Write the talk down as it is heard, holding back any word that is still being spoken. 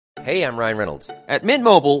Hey, I'm Ryan Reynolds. At Mint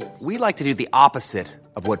Mobile, we like to do the opposite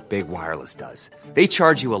of what Big Wireless does. They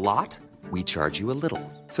charge you a lot, we charge you a little.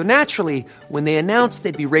 So naturally, when they announced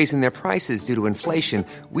they'd be raising their prices due to inflation,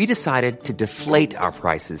 we decided to deflate our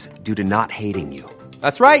prices due to not hating you.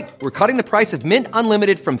 That's right. We're cutting the price of Mint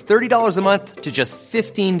Unlimited from $30 a month to just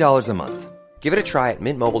 $15 a month. Give it a try at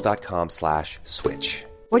mintmobile.com/switch.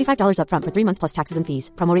 $45 up front for 3 months plus taxes and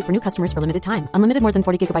fees. Promo rate for new customers for limited time. Unlimited more than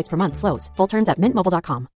 40 gigabytes per month. Slows full terms at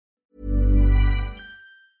mintmobile.com.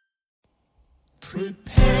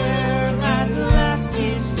 Prepare at last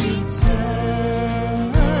his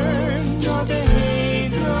return. Your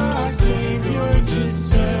behavior our Savior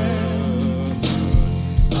discerns.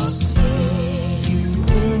 I'll slay you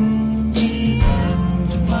in the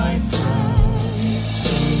end, my friend.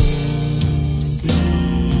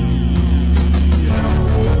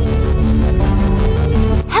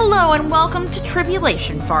 Hello and welcome to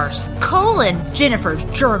Tribulation Farce, Jennifer's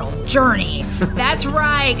Journal Journey. That's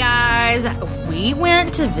right, guys. We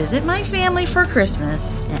went to visit my family for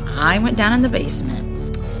Christmas, and I went down in the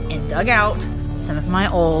basement and dug out some of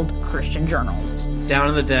my old Christian journals. Down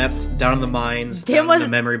in the depths, down in the mines, down in the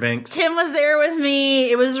memory banks. Tim was there with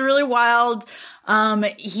me. It was really wild.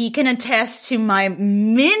 He can attest to my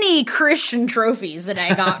many Christian trophies that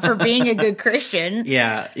I got for being a good Christian.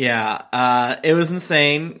 Yeah. It was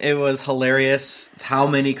insane. It was hilarious how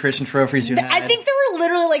many Christian trophies you had. I think there were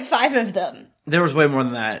literally like 5 of them. There was way more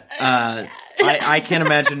than that. I can't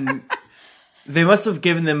imagine. They must have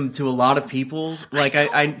given them to a lot of people. Like,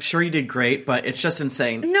 I'm sure you did great, but it's just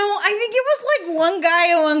insane. No, I think it was like one guy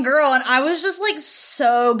and one girl, and I was just like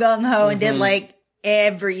so gung-ho and did like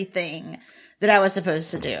everything that I was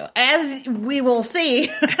supposed to do, as we will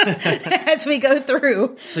see as we go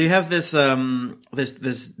through. So you have this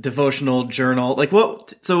this devotional journal. Like,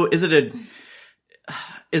 what? So is it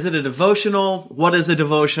a devotional? What is a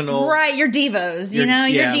devotional? Right, your devos. Your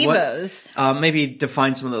devos. Maybe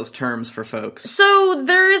define some of those terms for folks. So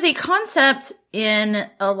there is a concept in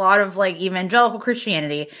a lot of like evangelical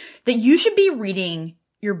Christianity that you should be reading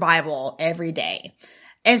your Bible every day.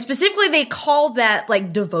 And specifically, they call that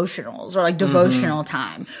like devotionals or like devotional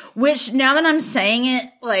time, which now that I'm saying it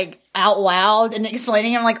like out loud and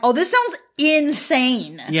explaining it, I'm like, oh, this sounds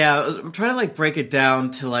insane. Yeah. I'm trying to like break it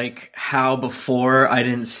down to like how before I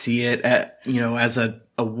didn't see it as a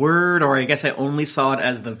word, or I guess I only saw it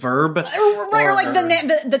as the verb. Right. Or like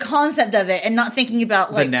the concept of it and not thinking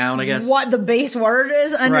about like the noun, I guess, what the base word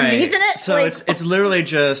is underneath in it. So like, it's literally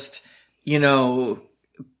just,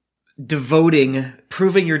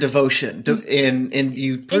 proving your devotion in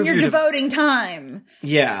your devoting time.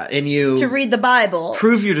 Yeah, and you to read the Bible.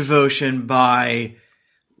 Prove your devotion by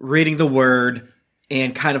reading the word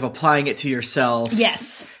and kind of applying it to yourself.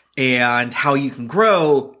 Yes. And how you can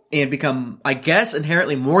grow and become, I guess,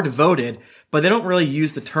 inherently more devoted, but they don't really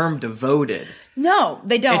use the term devoted. No,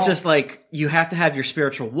 they don't. It's just like you have to have your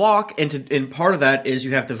spiritual walk, and part of that is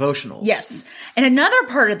you have devotionals. Yes. And another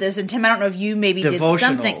part of this, and Tim, I don't know if you maybe did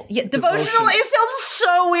something. Yeah, devotional. It sounds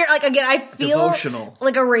so weird. Like, again, I feel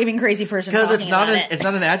like a raving crazy person because it's not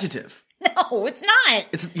an adjective. No, it's not.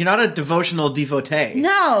 You're not a devotional devotee.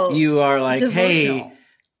 No. You are like, devotional. Hey,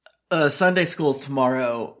 Sunday school's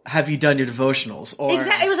tomorrow. Have you done your devotionals? Or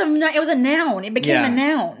exactly, it was a noun. It became a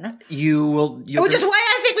noun. Which is why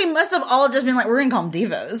I think we must have all just been like, we're gonna call them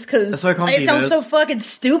devos, because it sounds so fucking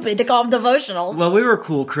stupid to call them devotionals. Well, we were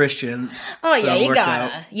cool Christians. Oh yeah, you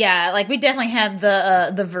gotta. Yeah, like we definitely had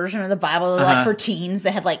the version of the Bible like for teens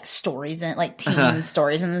that had like stories in it, like teen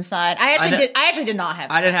stories on the side. I actually did not have.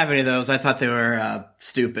 I didn't have any of those. I thought they were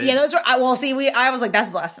stupid. Yeah, those were. Well, see, I was like, that's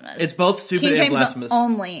blasphemous. It's both stupid and blasphemous.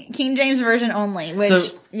 King James version only,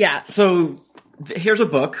 which, So, here's a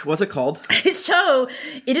book. What's it called? So,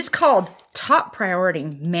 it is called Top Priority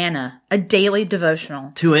Manna, a daily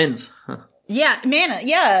devotional. 2 N's. Huh. Yeah, manna.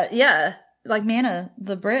 Yeah. Like manna,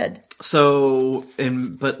 the bread. So,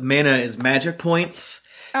 but manna is magic points.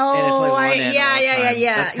 Oh, and it's like 1 N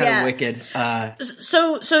yeah. That's kind of wicked.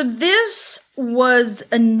 So this was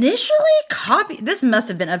initially this must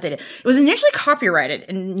have been updated. It was initially copyrighted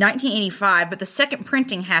in 1985, but the second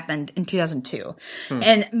printing happened in 2002.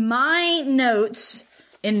 And my notes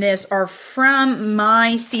in this are from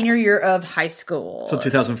my senior year of high school. So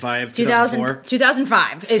 2005, 2004?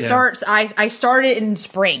 2005. It starts, I started in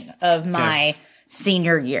spring of my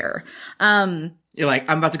senior year. You're like,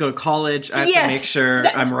 I'm about to go to college. I have to make sure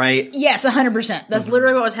I'm right. Yes, 100%. That's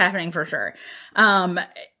literally what was happening for sure.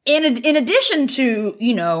 In addition to,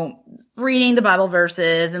 reading the Bible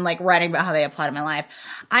verses and like writing about how they apply to my life,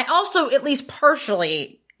 I also at least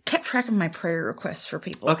partially kept track of my prayer requests for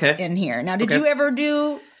people in here. Now, did you ever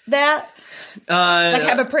do that? Like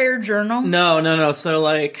have a prayer journal? No. So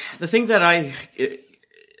like the thing that I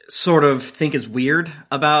sort of think is weird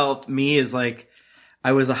about me is like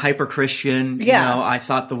I was a hyper Christian. Yeah. You know, I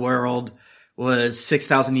thought the world was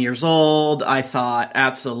 6,000 years old. I thought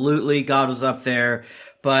absolutely God was up there.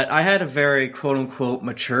 But I had a very quote unquote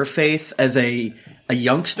mature faith as a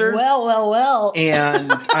youngster. Well.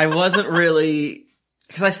 And I wasn't really,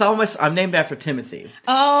 because I saw I'm named after Timothy.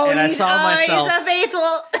 Oh, and I saw myself. He's a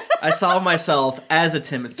faithful. I saw myself as a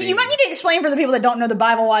Timothy. You might need to explain for the people that don't know the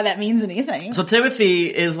Bible why that means anything. So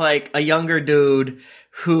Timothy is like a younger dude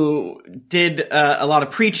who did a lot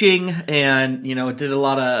of preaching and, you know, did a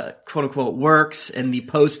lot of quote unquote works in the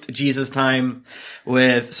post Jesus time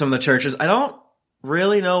with some of the churches. I don't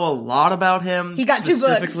really know a lot about him. He got 2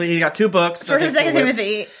 books. He got 2 books. For his second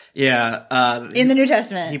Timothy. Yeah. In the New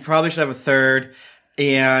Testament. He probably should have a third.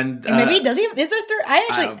 And maybe does he? Is there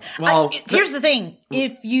a third? Here's the thing: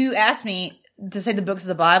 if you ask me to say the books of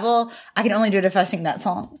the Bible, I can only do it if I sing that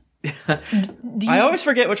song. I always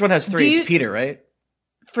forget which one has 3. It's Peter, right?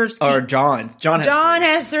 First or John. John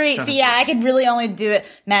has 3. See, I could really only do it.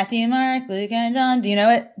 Matthew, Mark, Luke, and John. Do you know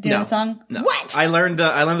it? Do you know the song? No. What? I learned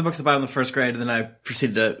the books of the Bible in the 1st grade, and then I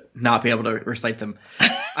proceeded to not be able to recite them.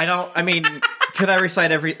 Could I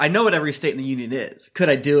recite I know what every state in the union is. Could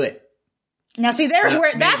I do it? Now, see, that's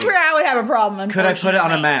where I would have a problem. Could I put it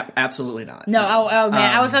on a map? Absolutely not. No. Oh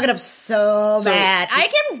man, I would fuck it up so bad.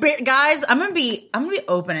 Guys. I'm gonna be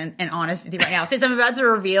open and honest with you right now. Since I'm about to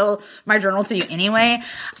reveal my journal to you anyway,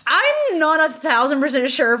 I'm not 1,000%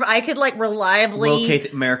 sure if I could like reliably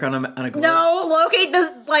locate America on a globe. No, locate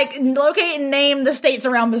and name the states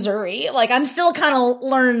around Missouri. Like I'm still kind of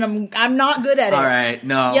learning them. I'm not good at it. All right,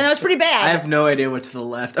 no, it's pretty bad. I have no idea what's to the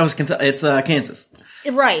left. Oh, it's Kansas.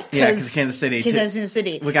 Right. Yeah, because Kansas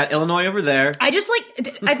City. We got Illinois over there. I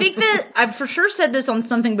think that I've for sure said this on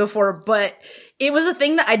something before, but it was a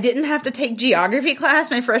thing that I didn't have to take geography class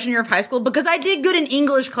my freshman year of high school because I did good in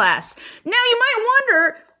English class. Now you might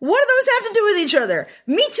wonder, what do those have to do with each other?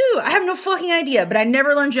 Me too. I have no fucking idea, but I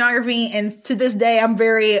never learned geography, and to this day, I'm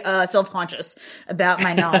very self-conscious about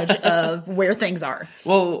my knowledge of where things are.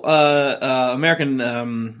 Well,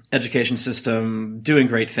 American education system doing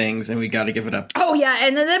great things, and we got to give it up. Oh yeah,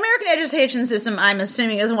 and the American education system, I'm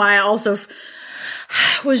assuming, is why I also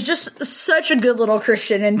was just such a good little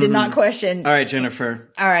Christian and did not question. All right, Jennifer.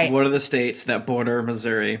 All right. What are the states that border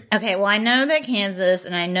Missouri? Okay, well, I know that Kansas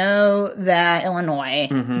and I know that Illinois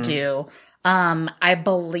do. I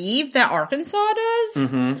believe that Arkansas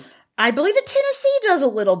does. I believe that Tennessee does a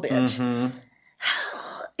little bit. And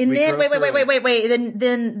then wait.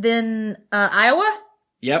 Then Iowa?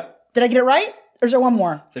 Yep. Did I get it right? Or is there one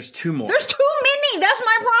more? There's 2 more. There's too many. That's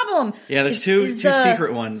my problem. Yeah, there's two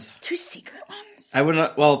secret ones. 2 secret ones? I would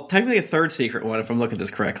not. Well, technically a 3rd secret one if I'm looking at this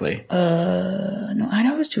correctly. No,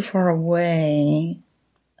 Idaho was too far away.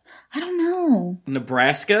 I don't know.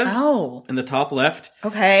 Nebraska. Oh. In the top left.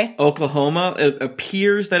 Okay. Oklahoma. It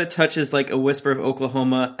appears that it touches like a whisper of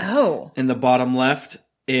Oklahoma. Oh. In the bottom left.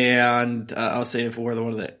 And I was saying for the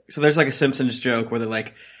one of the. So there's like a Simpsons joke where they're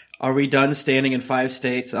like, "Are we done standing in 5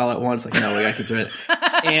 states all at once?" Like, no, we gotta keep doing it.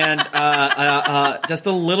 And just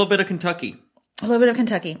a little bit of Kentucky. A little bit of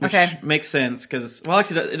Kentucky. Which makes sense because, well,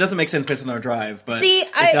 actually, it doesn't make sense based on our drive, but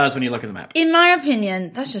it does when you look at the map. In my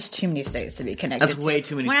opinion, that's just too many states to be connected. That's way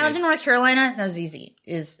too many states. When I lived in North Carolina, that was easy.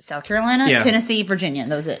 Is South Carolina, Tennessee, Virginia.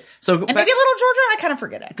 That was it. So and maybe a little Georgia. I kind of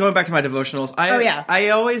forget it. Going back to my devotionals, I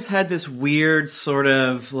always had this weird sort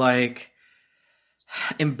of like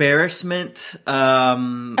embarrassment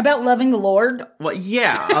about loving the Lord. Well,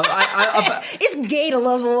 yeah, it's gay to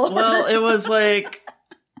love the Lord. Well, it was like,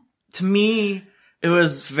 to me, it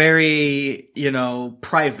was very,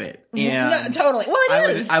 private. And no, totally. Well,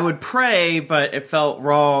 it is. I would pray, but it felt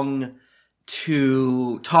wrong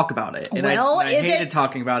to talk about it. And I hated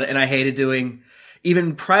talking about it, and I hated doing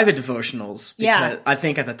even private devotionals. Because I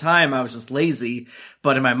think at the time I was just lazy,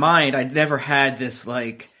 but in my mind, I'd never had this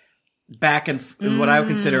like what I would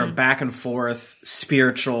consider a back and forth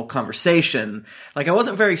spiritual conversation. Like I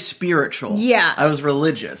wasn't very spiritual. Yeah. I was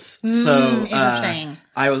religious. So, interesting.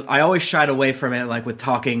 I always shied away from it, like with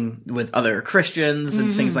talking with other Christians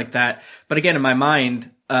and things like that. But again, in my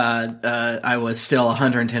mind, I was still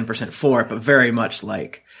 110% for it, but very much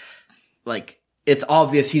like it's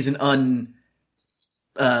obvious he's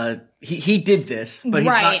he did this, but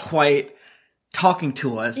he's not quite talking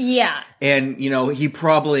to us. Yeah. And, he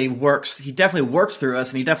definitely works through us,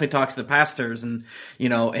 and he definitely talks to the pastors and,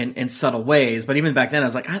 in subtle ways. But even back then I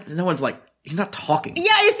was like, no one's like, he's not talking. Yeah,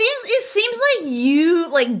 it seems like you,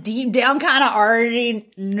 like, deep down kind of already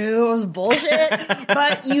knew it was bullshit,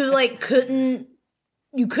 but you, like, couldn't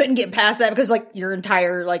you couldn't get past that because like your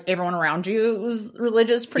entire like everyone around you was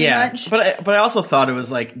religious pretty much. But I also thought it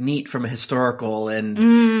was like neat from a historical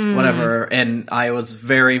and whatever, and I was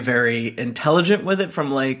very, very intelligent with it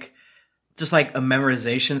from like just like a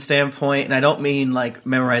memorization standpoint. And I don't mean like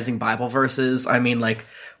memorizing Bible verses. I mean like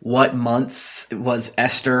what month was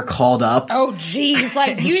Esther called up? Oh geez,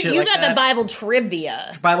 like you got the Bible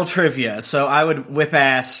trivia. Bible trivia. So I would whip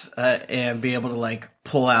ass and be able to like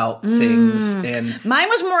pull out things. And mine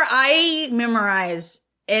was more I memorized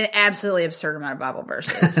an absolutely absurd amount of Bible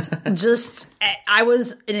verses. I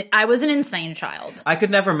was an insane child. I could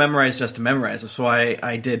never memorize just to memorize. That's why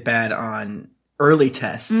I did bad on early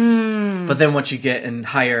tests. But then once you get in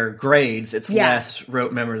higher grades, it's less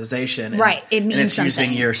rote memorization. And, right. It means and it's something.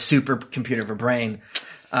 using your supercomputer of a brain.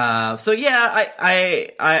 So yeah,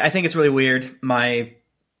 I think it's really weird.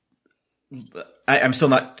 I'm still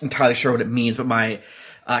not entirely sure what it means, but my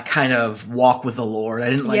kind of walk with the Lord. I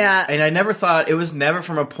didn't like, and I never thought, it was never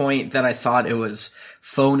from a point that I thought it was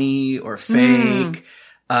phony or fake,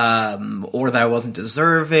 or that I wasn't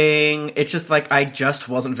deserving. It's just like, I just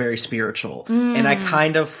wasn't very spiritual. And I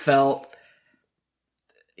kind of felt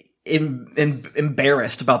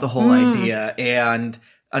embarrassed about the whole idea. And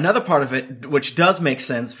another part of it, which does make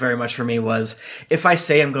sense very much for me, was if I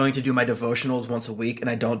say I'm going to do my devotionals once a week and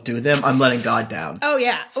I don't do them, I'm letting God down. Oh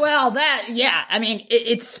yeah. Well, I mean,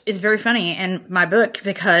 it's very funny in my book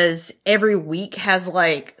because every week has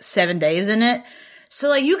like 7 days in it. So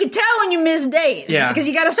like you can tell when you miss days. Yeah. Because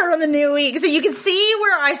you gotta start on the new week. So you can see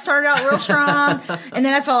where I started out real strong and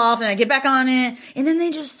then I fell off and I get back on it. And then they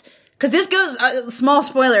just, cause this goes, small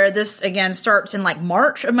spoiler, this again starts in like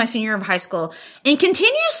March of my senior year of high school and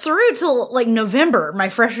continues through till like November, my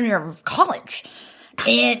freshman year of college.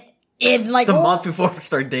 And like the month before we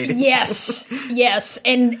start dating. Yes.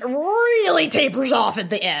 And really tapers off at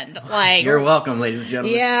the end. Like you're welcome, ladies and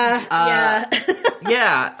gentlemen. Yeah.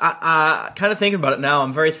 Kind of thinking about it now,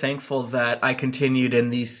 I'm very thankful that I continued in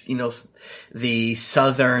these, the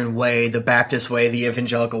Southern way, the Baptist way, the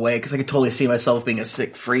evangelical way, because I could totally see myself being a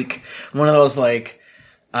sick freak. One of those, like,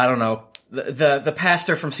 I don't know, the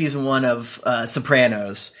pastor from season 1 of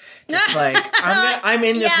Sopranos. Just like, I'm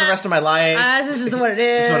in this for the rest of my life. This is what it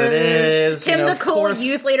is. This is what it is. Tim, the cool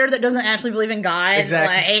youth leader that doesn't actually believe in God.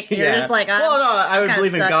 Exactly. Like, you're just like, well, no, I would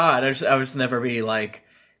believe in God. I would just never be like,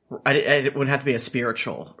 I wouldn't have to be a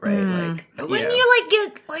spiritual, right? Like, when you like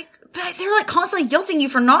get like, they're like constantly guilting you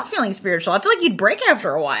for not feeling spiritual. I feel like you'd break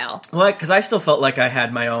after a while. Well, because I still felt like I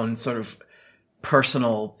had my own sort of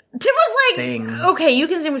personal Tim was like, thing. Okay, you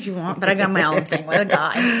can say what you want, but I got my own thing with a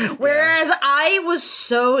guy. Whereas I was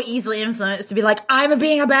so easily influenced to be like, I'm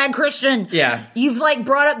being a bad Christian. Yeah. You've like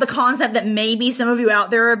brought up the concept that maybe some of you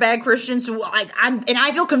out there are bad Christians. So like,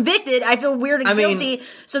 I feel convicted. I feel weird and guilty.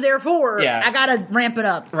 So therefore, I gotta ramp it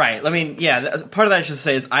up. Right. I mean, part of that I should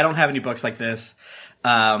say is I don't have any books like this.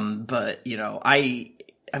 But I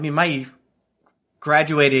mean, my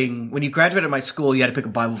graduating, when you graduated my school, you had to pick a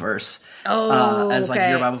Bible verse as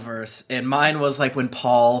like your Bible verse, and mine was like when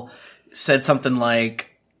Paul said something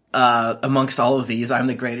like, amongst all of these, I'm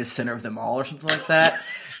the greatest sinner of them all, or something like that.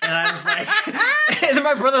 And I was like, and then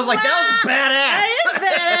my brother was like, that was badass.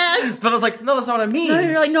 That is badass. But I was like, no, that's not what I mean. No,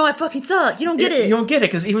 you're like, no, I fucking suck. You don't get it. You don't get it,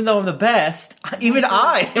 because even though I'm the best, even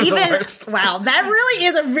I am the worst. Wow, that really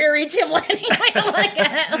is a very Tim Lanning way to look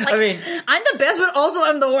at it. Like, I mean, I'm the best, but also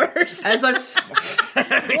I'm the worst. As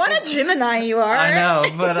I've what a Gemini you are. I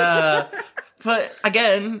know, but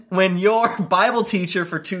again, when your Bible teacher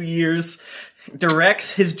for 2 years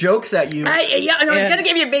directs his jokes at you. It's gonna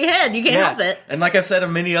give you a big head. You can't help it. And like I've said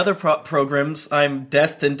in many other programs, I'm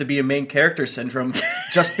destined to be a main character syndrome.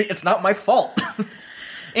 It's not my fault.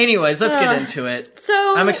 Anyways, let's get into it.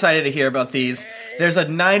 So I'm excited to hear about these. There's a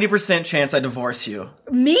 90% chance I divorce you.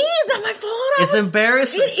 Me? Is that my fault? It's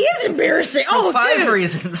embarrassing. It is embarrassing. For 5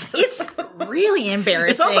 reasons. It's really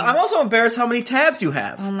embarrassing. I'm also embarrassed how many tabs you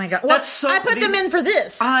have. Oh my god! Well, I put them in for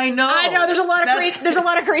this. I know. There's a lot of crazy. There's a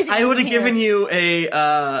lot of crazy. I would have given you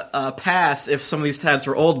a pass if some of these tabs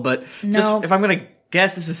were old, but just if I'm gonna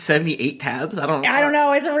guess, this is 78 tabs. I don't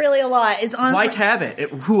know. It's really a lot. It's honestly, why tab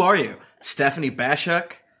it? Who are you, Stephanie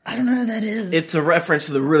Bashuk? I don't know who that is. It's a reference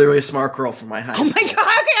to the really, really smart girl from my high school. Oh my god! Okay,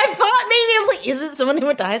 I thought maybe I was like, is it someone who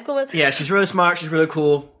went to high school with? Yeah, she's really smart. She's really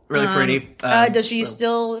cool. Really pretty. Does she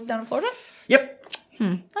still live down in Florida? Yep.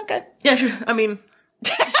 Okay. Yeah, I mean,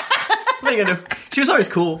 what are you gonna do? She was always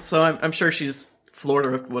cool, so I'm sure she's Florida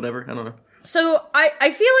or whatever. I don't know. So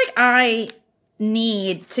I feel like I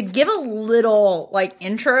need to give a little like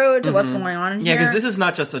intro to what's going on in Yeah, here. because this is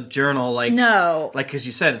not just a journal, like because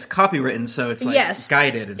you said, it's copywritten, so it's like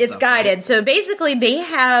guided. And it's stuff, guided. Right? So basically, they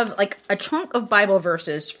have like a chunk of Bible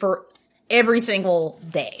verses for every single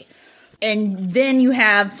day, and then you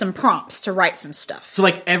have some prompts to write some stuff. So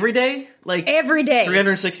like every day, like every day,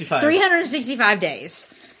 365 days.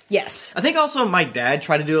 Yes, I think also my dad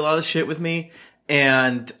tried to do a lot of shit with me,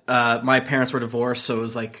 and my parents were divorced, so it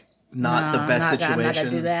was like. Not the best situation. I'm not gonna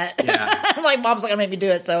do that. Yeah. My mom's not gonna make me do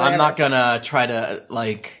it, so I'm not gonna try to,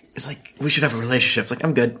 like, it's like, we should have a relationship. It's like,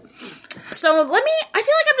 I'm good. So I feel like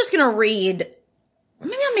I'm just gonna read,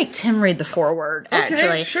 maybe I'll make Tim read the foreword, actually.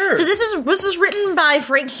 Okay, sure. So this is written by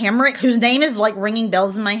Frank Hamrick, whose name is, like, ringing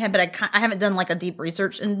bells in my head, but I haven't done, like, a deep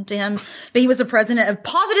research into him. But he was the president of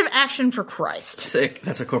Positive Action for Christ. Sick.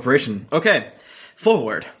 That's a corporation. Okay.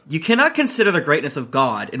 Forward. You cannot consider the greatness of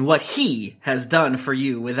God and what He has done for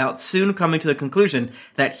you without soon coming to the conclusion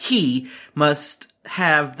that He must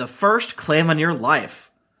have the first claim on your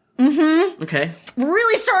life. Mm-hmm. Okay.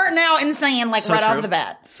 Really starting out and saying, like, so right off the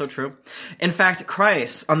bat. So true. In fact,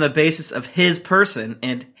 Christ, on the basis of His person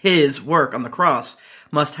and His work on the cross,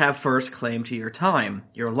 must have first claim to your time,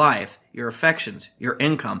 your life, your affections, your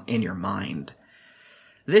income, and your mind.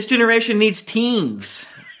 This generation needs teens.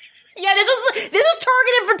 Yeah, this was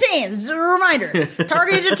targeted for teens. Just a reminder.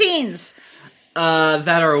 Targeted to teens.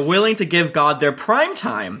 That are willing to give God their prime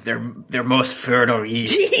time, their most fertile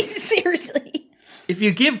years. Seriously. If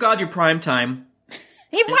you give God your prime time...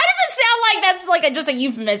 Why does it sound like that's like just a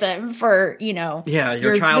euphemism for, your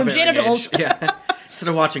childbearing genitals? Age. Yeah. Instead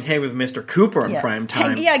of watching Hey with Mr. Cooper on prime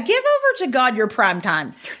time. Yeah, give over to God your prime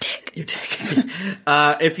time. Your dick.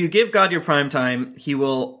 If you give God your prime time, He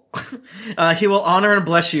will honor and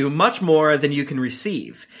bless you much more than you can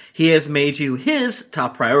receive. He has made you His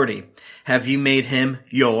top priority. Have you made Him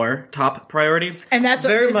your top priority? And that's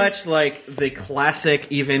very much like the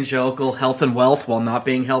classic evangelical health and wealth while not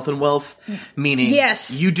being health and wealth. Meaning,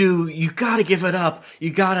 yes, you gotta give it up.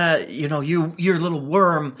 You gotta, you're a little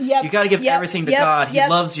worm. Yep. You gotta give everything to God. He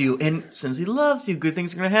loves you. And since He loves you, good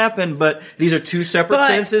things are gonna happen. But these are two separate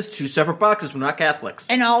sentences, two separate boxes. We're not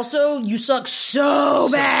Catholics. And also, you suck so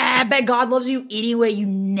bad, but God loves you anyway, you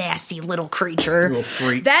nasty little creature. Little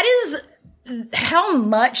freak. That is... How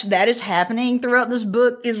much that is happening throughout this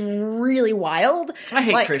book is really wild. I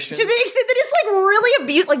hate Christians. To the extent that it's like really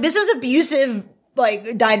abusive. Like, this is abusive,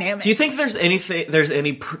 like, dynamics. Do you think there's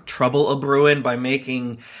any trouble a-brewing by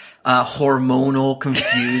making hormonal,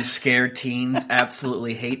 confused, scared teens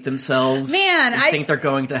absolutely hate themselves? Man, I think they're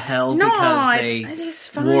going to hell because they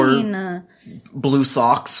wore blue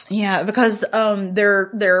socks. Yeah, because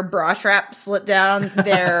their bra strap slipped down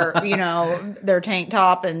their their tank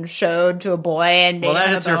top and showed to a boy and made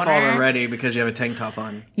that is your fault already because you have a tank top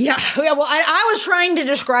on. Yeah. Well, I was trying to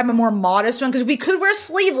describe a more modest one because we could wear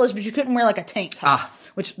sleeveless, but you couldn't wear like a tank top.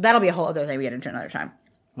 Which that'll be a whole other thing we get into another time.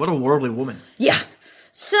 What a worldly woman. Yeah.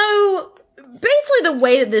 So basically, the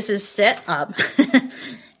way that this is set up.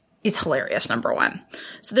 It's hilarious, number one.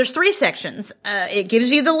 So there's 3 sections. It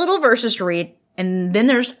gives you the little verses to read, and then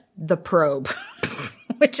there's the probe,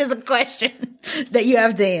 which is a question that you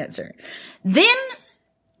have to answer. Then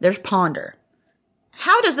there's ponder.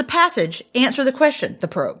 How does the passage answer the question, the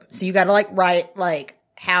probe? So you gotta write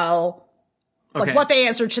how... Like what the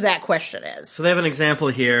answer to that question is. So they have an example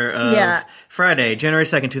here of Friday, January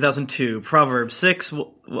 2nd, 2002, Proverbs 6,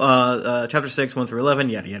 chapter 6, 1 through 11,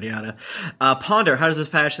 yada, yada, yada. Ponder, how does this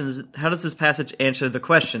passage answer the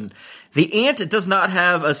question? The ant does not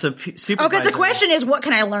have a supervisor. Oh, because the question is, what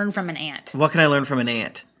can I learn from an ant? What can I learn from an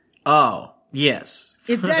ant? Oh, yes.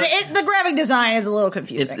 The graphic design is a little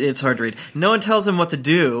confusing. It's hard to read. No one tells him what to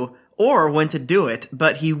do or when to do it,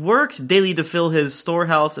 but he works daily to fill his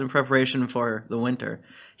storehouse in preparation for the winter.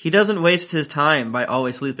 He doesn't waste his time by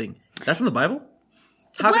always sleeping. That's in the Bible?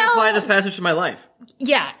 How can I apply this passage to my life?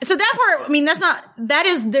 Yeah. So that part, I mean, that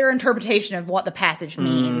is their interpretation of what the passage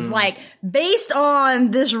means. Like, based on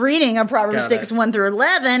this reading of Proverbs 6, 1 through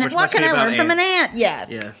 11, what can I learn from an ant? Yeah.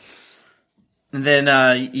 Yeah. And then,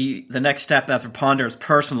 the next step after ponder is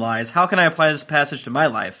personalize. How can I apply this passage to my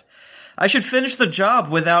life? I should finish the job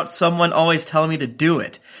without someone always telling me to do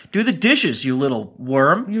it. Do the dishes, you little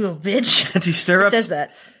worm. You little bitch. To stir up, it says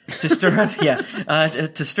that.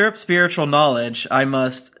 To stir up spiritual knowledge, I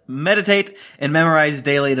must meditate and memorize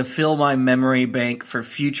daily to fill my memory bank for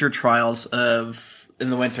future trials in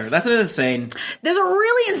the winter. That's an insane. There's a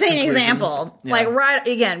really insane example. Yeah. Like right off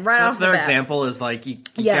the bat. Their example is like you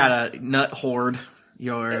gotta nut hoard.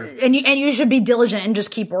 And you should be diligent and just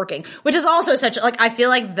keep working, which is also such I feel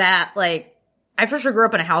like that I for sure grew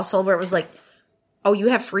up in a household where it was like Oh, you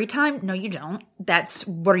have free time? No, you don't.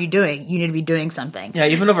 What are you doing? You need to be doing something. Yeah,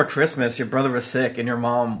 even over Christmas, your brother was sick and your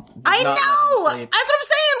mom. I know. That's what I'm saying.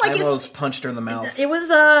 Like, I almost punched her in the mouth. It was,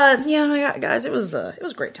 guys, it was a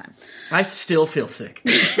great time. I still feel sick.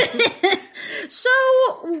 So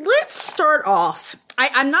let's start off.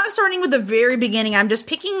 I'm not starting with the very beginning. I'm just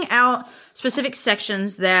picking out specific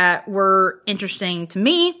sections that were interesting to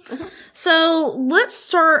me. Mm-hmm. So let's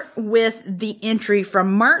start with the entry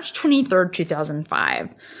from March 23rd,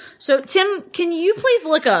 2005. So Tim, can you please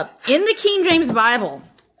look up in the King James Bible,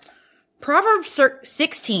 Proverbs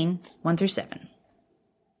 16, 1-7.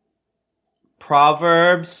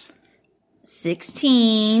 Proverbs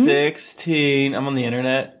 16. I'm on the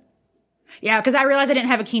internet. Yeah, because I realized I didn't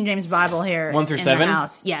have a King James Bible here. 1-7? In the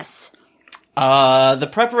house. Yes. The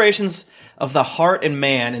preparations of the heart and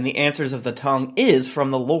man and the answers of the tongue is from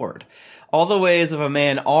the Lord. All the ways of a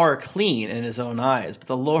man are clean in his own eyes, but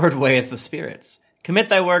the Lord weigheth the spirits. Commit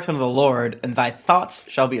thy works unto the Lord, and thy thoughts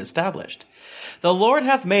shall be established. The Lord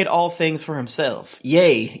hath made all things for himself,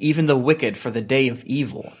 yea, even the wicked for the day of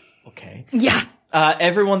evil. Okay. Yeah.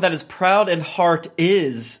 Everyone that is proud in heart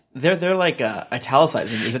is they're like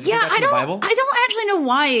italicizing. Is it? Yeah, in the Bible? I don't actually know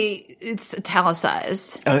why it's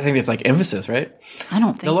italicized. I think it's like emphasis, right? I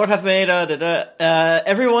don't think the Lord hath made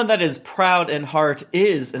everyone that is proud in heart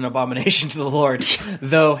is an abomination to the Lord.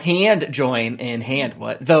 Though hand join in hand,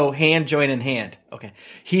 Though hand join in hand. Okay,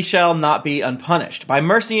 he shall not be unpunished. By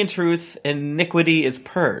mercy and truth, iniquity is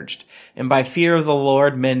purged. And by fear of the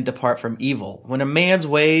Lord, men depart from evil. When a man's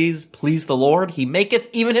ways please the Lord, he maketh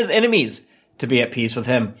even his enemies to be at peace with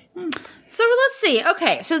him. So let's see.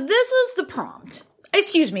 Okay, so this was the prompt.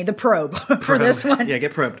 Excuse me, the probe for this one. Yeah,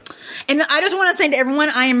 get probed. And I just want to say to everyone,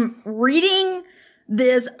 I am reading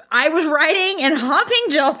this. I was writing in hot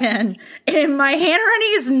pink gel pen, and my handwriting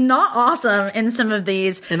is not awesome in some of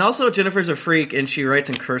these. And also, Jennifer's a freak, and she writes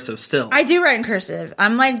in cursive still. I do write in cursive.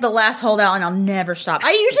 I'm like the last holdout, and I'll never stop.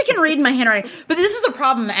 I usually can read my handwriting, but this is the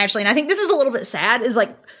problem, actually, and I think this is a little bit sad, is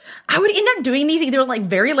like, I would end up doing these either like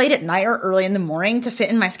very late at night or early in the morning to fit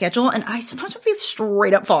in my schedule, and I sometimes would be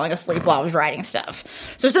straight up falling asleep while I was writing stuff.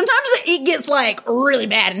 So sometimes it gets like really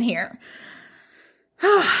bad in here.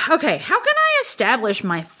 Okay, how can I establish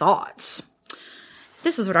my thoughts?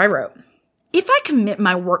 This is what I wrote. If I commit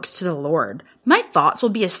my works to the Lord, my thoughts will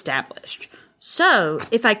be established. So,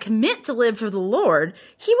 if I commit to live for the Lord,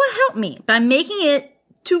 He will help me by making it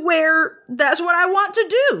to where that's what I want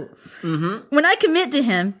to do. Mm-hmm. When I commit to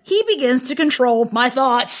Him, He begins to control my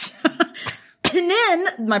thoughts. And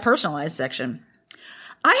then, my personalized section.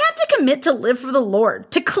 I have to commit to live for the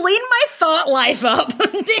Lord, to clean my thought life up.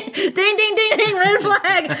 Ding, ding, ding, ding, red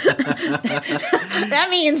flag. That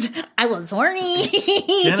means I was horny.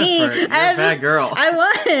 Jennifer, you're a bad girl. I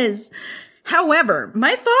was. However,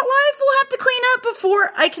 my thought life will have to clean up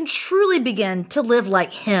before I can truly begin to live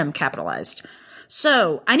like Him, capitalized.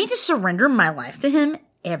 So, I need to surrender my life to Him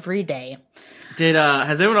every day.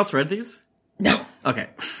 Has anyone else read these? No. Okay.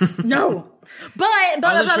 No. But I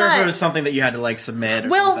wasn't sure if it was something that you had to like submit.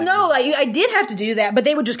 Well, no, I did have to do that, but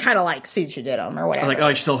they would just kind of like see that you did them or whatever. Like, oh,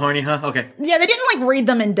 you're still horny, huh? Okay. Yeah, they didn't like read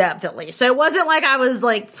them in depth at least, so it wasn't like I was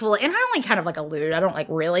like fully. And I only kind of like alluded. I don't like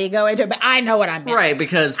really go into it, but I know what I meant. Right,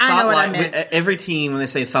 because thought life. Every teen when they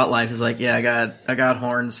say thought life is like, yeah, I got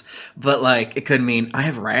horns, but like it could mean I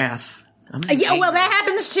have wrath. Yeah, well, that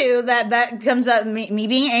happens too. That comes up. Me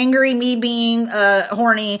being angry, me being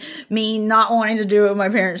horny, me not wanting to do what my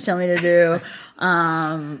parents tell me to do.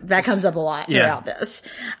 That comes up a lot throughout this.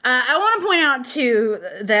 I want to point out too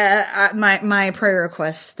that my prayer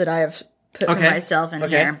requests that I have put for myself in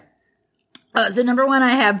here. So number one,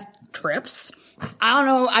 I have trips. I don't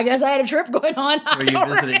know. I guess I had a trip going on. Were you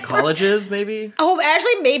visiting colleges, maybe? Oh,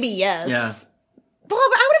 actually, maybe yes. Yeah. Well,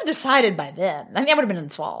 but I would have decided by then. I mean, that would have been in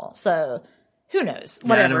the fall, so who knows?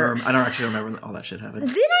 Whatever. Yeah, I don't actually remember when all that shit happened.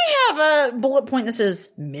 Then I have a bullet point that says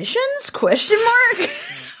missions? Question mark?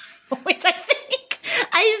 Which I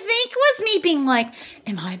think was me being like,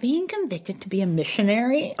 am I being convicted to be a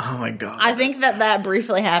missionary? Oh my God. I think that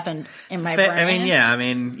briefly happened in my brain. I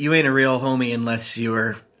mean, you ain't a real homie unless you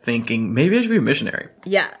were thinking, maybe I should be a missionary.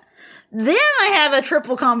 Yeah. Then I have a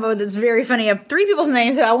triple combo that's very funny. I have three people's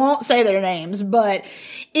names, so I won't say their names, but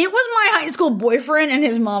it was my high school boyfriend and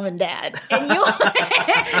his mom and dad. And you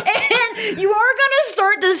are going to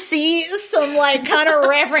start to see some like kind of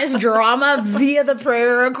reference drama via the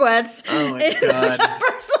prayer requests. Oh my God.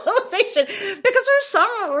 Personalization. Because for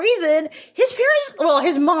some reason,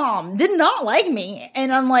 his mom did not like me.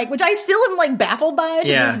 And I'm like, which I still am like baffled by to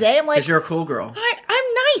this day. I'm like, because you're a cool girl. I'm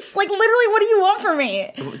nice. Like literally, what do you want from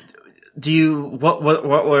me? what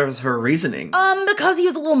was her reasoning? Because he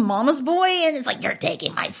was a little mama's boy, and it's like, you're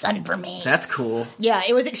taking my son from me. That's cool. Yeah,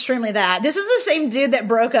 it was extremely that. This is the same dude that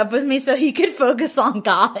broke up with me so he could focus on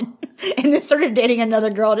God, and then started dating another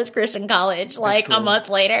girl at his Christian college, like, cool. A month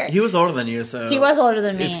later. He was older than you, so... He was older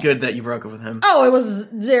than me. It's good that you broke up with him. Oh, it was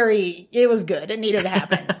good. It needed to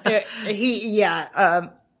happen.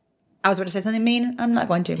 I was going to say something mean. I'm not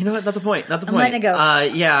going to. You know what? Not the point. I'm letting it go.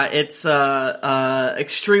 It's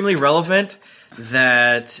extremely relevant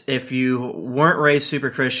that if you weren't raised super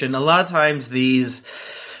Christian, a lot of times these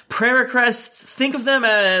prayer requests, think of them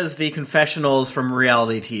as the confessionals from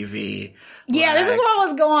reality TV. Yeah, this is what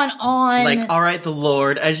was going on. Like, all right, the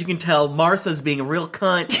Lord. As you can tell, Martha's being a real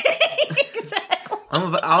cunt.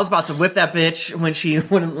 I was about to whip that bitch when she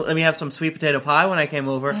wouldn't let me have some sweet potato pie when I came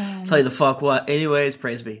over. Tell you the fuck what. Anyways,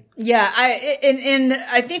 praise be. Yeah,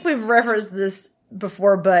 I think we've referenced this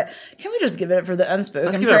before, but can we just give it up for the unspoken?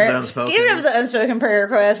 Let's give it up for the unspoken. Give it up for the unspoken prayer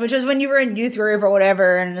request, which is when you were in youth group or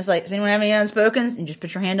whatever, and it's like, does anyone have any unspokens? You just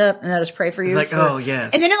put your hand up, and they'll just pray for you. It's like, oh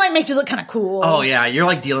yes. And then it like makes you look kind of cool. Oh yeah, you're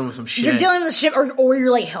like dealing with some shit. You're dealing with shit, or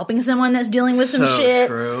you're like helping someone that's dealing with some shit.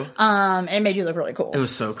 True. It made you look really cool. It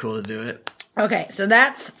was so cool to do it. Okay, so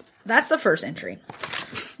that's the first entry.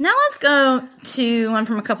 Now let's go to one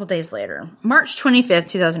from a couple days later. March 25th,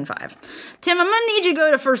 2005. Tim, I'm going to need you to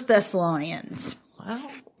go to 1 Thessalonians.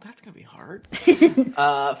 Well, that's going to be hard. 1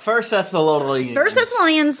 Thessalonians. 1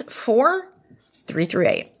 Thessalonians 4,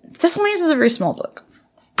 3-8. Thessalonians is a very small book.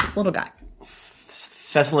 It's a little guy.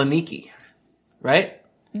 Thessaloniki, right?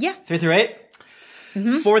 Yeah. 3-8?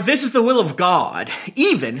 Mm-hmm. For this is the will of God,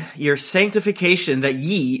 even your sanctification, that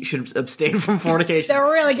ye should abstain from fornication. They're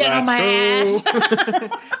really getting on my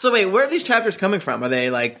ass. So wait, where are these chapters coming from? Are they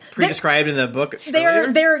like pre-described in the book?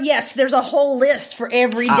 Yes, there's a whole list for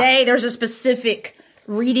every day. There's a specific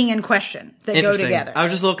reading and question that go together. I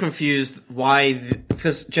was just a little confused why,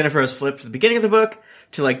 because Jennifer has flipped the beginning of the book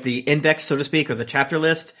to like the index, so to speak, or the chapter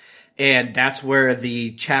list. And that's where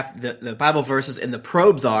the Bible verses and the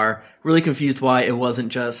probes are. Really confused why it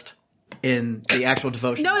wasn't just in the actual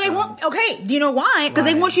devotion. No, they won't. Okay, do you know why? Because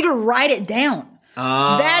they want you to write it down.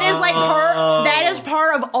 That is like that is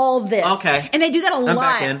part of all this. Okay. And they do that a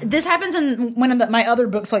lot. This happens in one of my other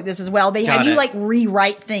books like this as well. They have you like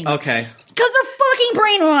rewrite things. Okay. Because they're fucking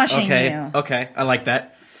brainwashing you. Okay. I like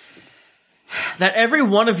that. That every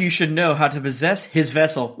one of you should know how to possess his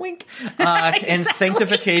vessel, wink, in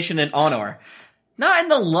sanctification and honor. Not in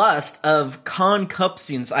the lust of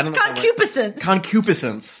concupiscence. I don't know. Concupiscence.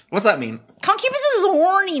 Concupiscence. What's that mean? Concupiscence is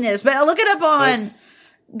horniness, but look it up on...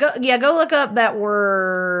 Go look up that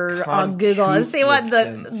word on Google and see what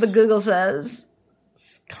the Google says.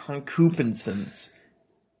 Concupiscence.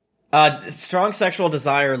 Strong sexual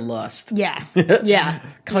desire, lust. Yeah. Yeah.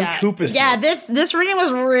 Concupiscence. Yeah, this reading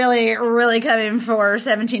was really, really coming for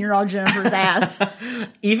 17-year-old Jennifer's ass.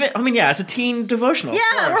 It's a teen devotional.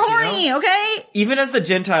 Yeah, we're horny, okay? Even as the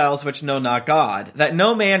Gentiles which know not God, that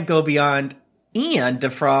no man go beyond and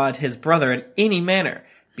defraud his brother in any manner,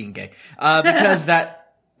 being gay, because that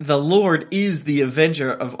the Lord is the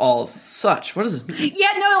avenger of all such. What does this mean? Yeah,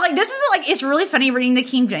 no, this is it's really funny reading the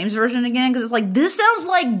King James Version again, because it's this sounds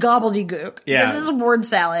like gobbledygook. Yeah. This is word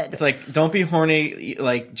salad. It's like, don't be horny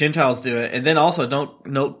like Gentiles do it, and then also don't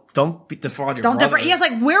defraud your brother. Yes,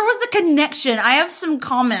 where was the connection? I have some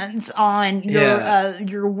comments on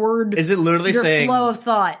your word. Is it literally saying flow of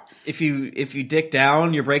thought? If you dick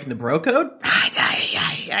down, you're breaking the bro code?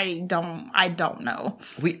 I don't know.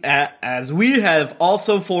 As we have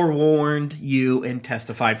also forewarned you and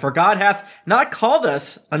testified, for God hath not called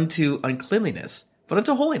us unto uncleanliness, but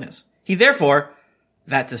unto holiness. He therefore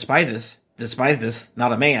that despiseth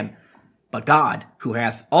not a man, but God, who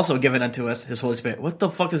hath also given unto us his Holy Spirit. What the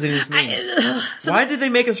fuck does it even mean? Why did they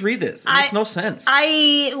make us read this? It makes no sense.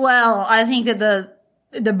 I think that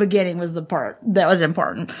the beginning was the part that was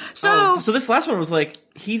important. So this last one was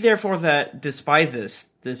he therefore that despiseth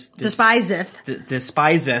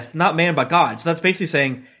not man but God. So that's basically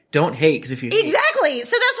saying don't hate, because if you hate. Exactly.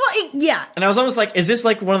 So that's what, yeah. And I was almost is this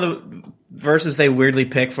one of the verses they weirdly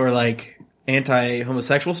pick for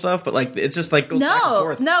anti-homosexual stuff? But it's just goes back and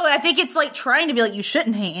forth. No, I think it's trying to be you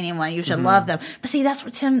shouldn't hate anyone, you should love them. But see, that's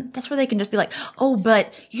where they can just be oh,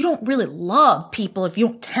 but you don't really love people if you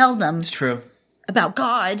don't tell them. It's true. About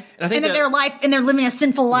God and that their life and they're living a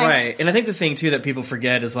sinful life. Right. And I think the thing too that people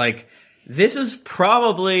forget is this is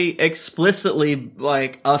probably explicitly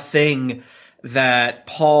a thing that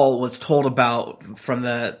Paul was told about from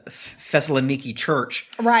the Thessaloniki church.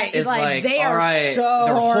 Right. Is like they are right, so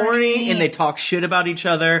they're horny and they talk shit about each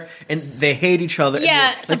other and they hate each other.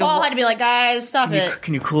 Yeah. So Paul had to be like, guys, stop it.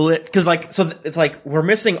 Can you cool it? Because it's like we're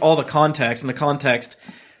missing all the context, and the context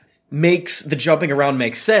makes the jumping around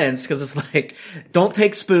make sense, because it's like, don't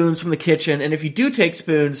take spoons from the kitchen, and if you do take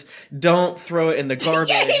spoons, don't throw it in the garbage.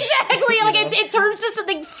 Yeah, exactly. Like it turns to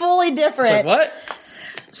something fully different. It's like, what?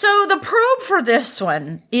 So the probe for this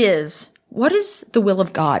one is, what is the will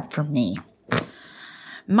of God for me?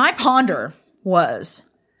 My ponder was,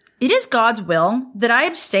 it is God's will that I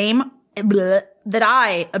abstain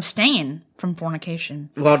from fornication.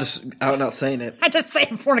 Well, just out and out saying it. I just say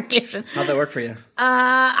fornication. How'd that work for you?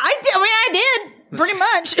 I did. Pretty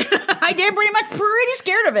much. I did pretty much. Pretty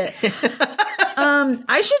scared of it.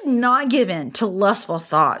 I should not give in to lustful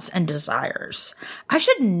thoughts and desires. I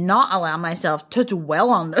should not allow myself to dwell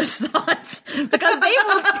on those thoughts, because they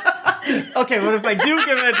will... Okay, what if I do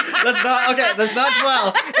give in? Let's not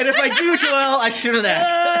dwell. And if I do dwell, I shouldn't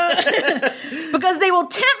act. Because they will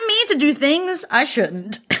tempt me to do things I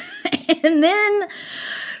shouldn't. And then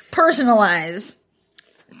personalize.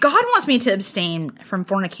 God wants me to abstain from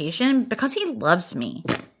fornication because he loves me.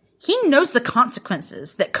 He knows the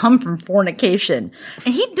consequences that come from fornication,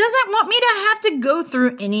 and he doesn't want me to have to go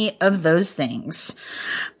through any of those things.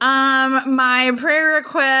 My prayer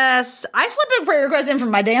requests, I slipped a prayer request in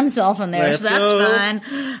from my damn self in there, so that's fine.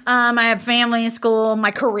 I have family and school,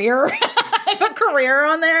 my career. I put career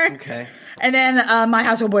on there. Okay. And then my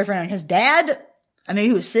high school boyfriend and his dad. I mean,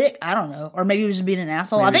 he was sick. I don't know. Or maybe he was just being an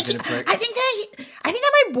asshole. I think that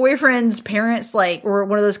my boyfriend's parents, like, were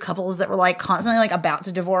one of those couples that were, like, constantly, like, about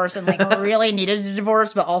to divorce and, like, really needed a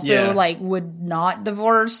divorce, but also, like, would not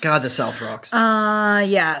divorce. God, the South rocks.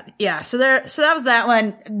 Yeah. So that was that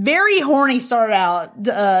one. Very horny start out,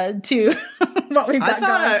 to what we've got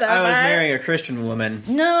going so far. I was marrying a Christian woman.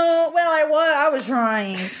 No, well, I was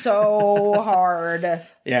trying so hard.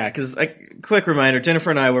 Yeah, because, quick reminder,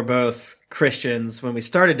 Jennifer and I were both Christians when we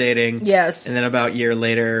started dating. Yes. And then about a year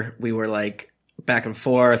later, we were, like, back and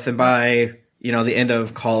forth, and by, the end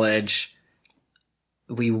of college,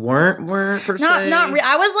 we weren't per se.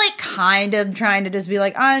 I was, like, kind of trying to just be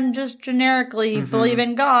like, I'm just generically believe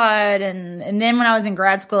in God, and then when I was in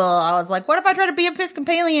grad school, I was like, what if I try to be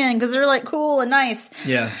Episcopalian, because they're, like, cool and nice.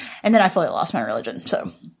 Yeah. And then I fully lost my religion,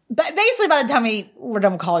 so... But basically, by the time we were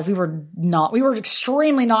done with college, we were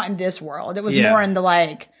extremely not in this world. It was more in the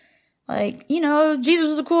like, Jesus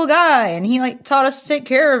was a cool guy, and he, like, taught us to take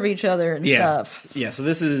care of each other and stuff. Yeah, so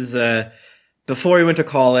this is before we went to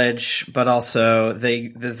college, but also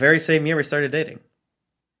the very same year we started dating.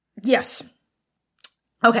 Yes.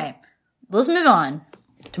 Okay, let's move on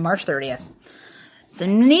to March 30th. So I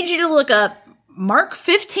need you to look up Mark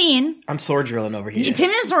 15. I'm sword drilling over here. Tim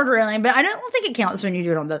is sword drilling, but I don't think it counts when you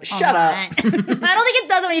do it on the... Shut up. I don't think it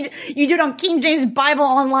does when you do it on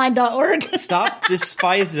KingJamesBibleOnline.org. Stop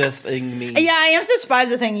despising me. Yeah, I am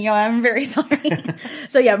despising. I'm very sorry.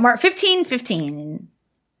 So yeah, Mark 15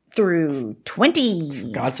 through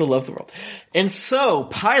 20. God so loved the world. And so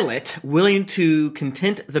Pilate, willing to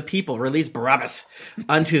content the people, released Barabbas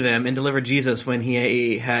unto them and delivered Jesus when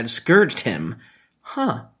he had scourged him.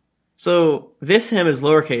 So this him is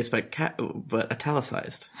lowercase, but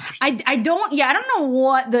italicized. I don't know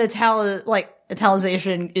what the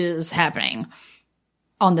italicization is happening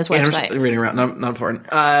on this website. I'm just reading around, not important.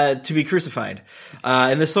 To be crucified.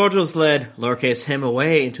 And the soldiers led lowercase him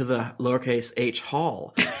away into the lowercase h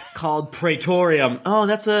hall called Praetorium. Oh,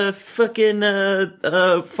 that's a fucking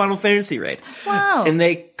Final Fantasy raid. Wow. And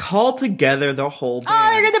they called together the whole band.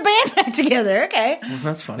 Oh, they got the band back together. Okay. Well,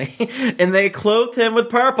 that's funny. And they clothed him with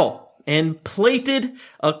purple and plaited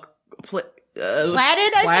a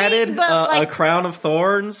crown of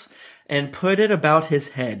thorns and put it about his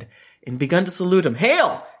head and begun to salute him.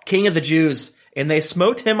 Hail, King of the Jews! And they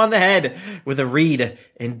smote him on the head with a reed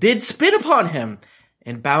and did spit upon him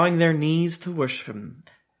and bowing their knees to worship him.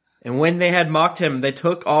 And when they had mocked him, they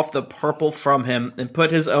took off the purple from him and put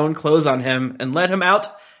his own clothes on him and led him out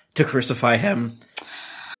to crucify him.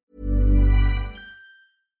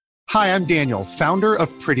 Hi, I'm Daniel, founder of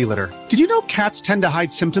Pretty Litter. Did you know cats tend to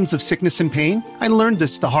hide symptoms of sickness and pain? I learned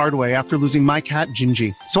this the hard way after losing my cat,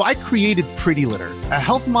 Gingy. So I created Pretty Litter, a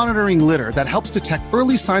health monitoring litter that helps detect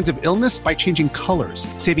early signs of illness by changing colors,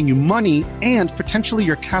 saving you money and potentially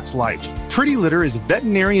your cat's life. Pretty Litter is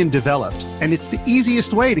veterinarian developed, and it's the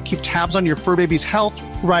easiest way to keep tabs on your fur baby's health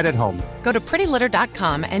right at home. Go to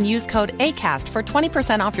prettylitter.com and use code ACAST for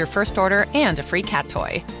 20% off your first order and a free cat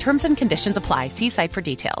toy. Terms and conditions apply. See site for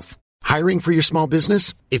details. Hiring for your small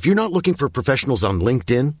business? If you're not looking for professionals on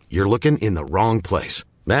LinkedIn, you're looking in the wrong place.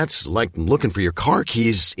 That's like looking for your car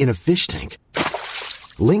keys in a fish tank.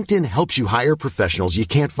 LinkedIn helps you hire professionals you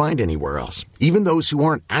can't find anywhere else, even those who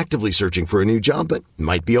aren't actively searching for a new job but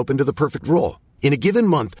might be open to the perfect role. In a given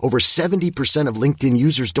month, over 70% of LinkedIn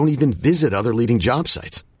users don't even visit other leading job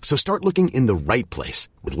sites. So start looking in the right place.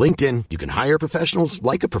 With LinkedIn, you can hire professionals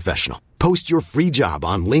like a professional. Post your free job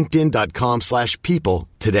on linkedin.com/people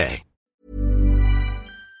today.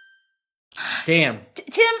 Damn.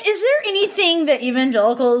 Tim, is there anything that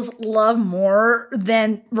evangelicals love more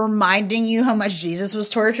than reminding you how much Jesus was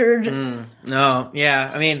tortured? No. Yeah.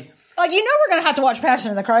 I mean, like, you know, we're going to have to watch Passion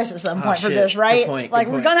of the Christ at some point for this, right? Good point. Like,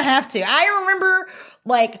 we're going to have to. I remember,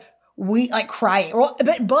 like, crying. Well,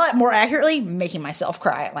 but more accurately, making myself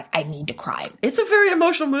cry. Like, I need to cry. It's a very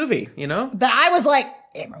emotional movie, you know? But I was like,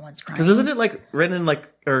 everyone's crying. Because isn't it, like, written in, like,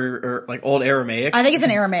 or like, old Aramaic? I think it's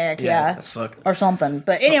in Aramaic, yeah. That's fucked. Or something.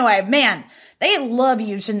 But anyway, man, they love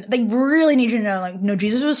you. They really need you to know, like, no,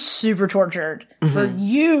 Jesus was super tortured for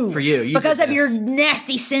you. For you. Because of your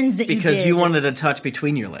nasty sins that you did. Because you wanted to touch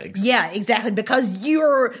between your legs. Yeah, exactly. Because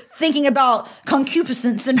you're thinking about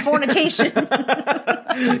concupiscence and fornication.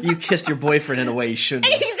 You kissed your boyfriend in a way you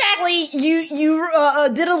shouldn't. Exactly. You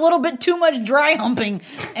did a little bit too much dry humping.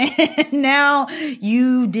 And now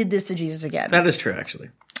you did this to Jesus again. That is true, actually.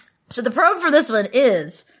 So the probe for this one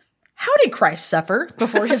is, how did Christ suffer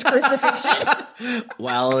before his crucifixion?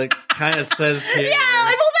 Well, it kind of says here. Yeah,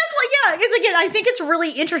 well, that's what, yeah. Because again, I think it's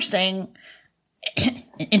really interesting,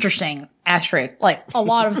 asterisk, like a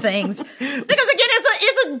lot of things. Because again,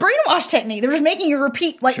 it's a brainwash technique. They're just making you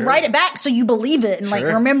repeat, like, write it back so you believe it and like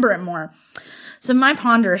remember it more. So my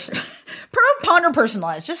ponder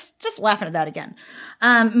personalized, just laughing at that again.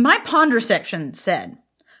 My ponder section said,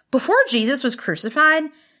 before Jesus was crucified,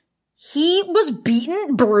 he was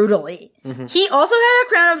beaten brutally. Mm-hmm. He also had a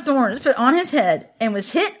crown of thorns put on his head and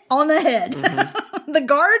was hit on the head. Mm-hmm. The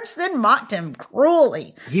guards then mocked him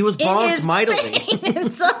cruelly. He was bombed mightily. He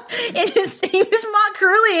was mocked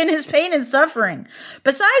cruelly in his pain and suffering.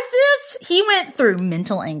 Besides this, he went through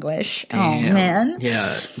mental anguish. Damn. Oh, man.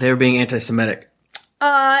 Yeah, they were being anti-Semitic.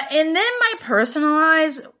 And then my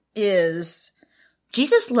personalize is,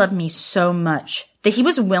 Jesus loved me so much that he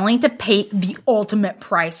was willing to pay the ultimate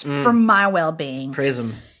price for my well-being. Praise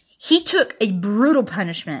him. He took a brutal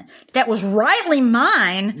punishment that was rightly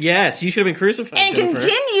mine. Yes, you should have been crucified, and Jennifer.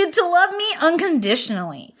 continued to love me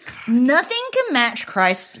unconditionally. Nothing can match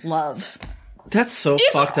Christ's love. That's so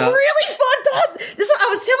fucked up. It's really fucked up. This is what I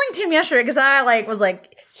was telling Tim yesterday, because I was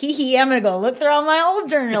like, I'm gonna go look through all my old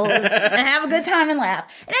journals and have a good time and laugh.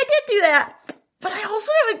 And I did do that. But I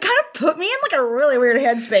also, it kind of put me in like a really weird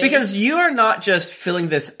headspace. Because you are not just filling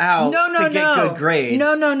this out to get good grades.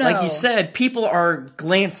 No. Like you said, people are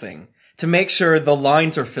glancing to make sure the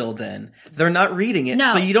lines are filled in. They're not reading it.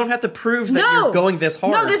 So you don't have to prove that you're going this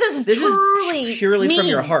hard. No, this is purely me. From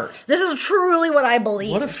your heart. This is truly what I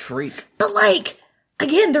believe. What a freak. But like,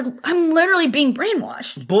 again, I'm literally being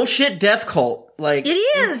brainwashed. Bullshit death cult. Like, it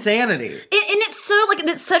is insanity. And it's so like,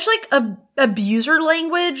 it's such like a abuser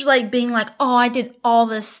language, like being like, oh, I did all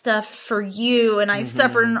this stuff for you and I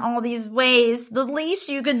suffered in all these ways. The least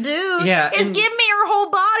you could do is give me your whole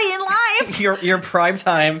body and life. your prime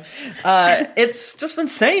time. It's just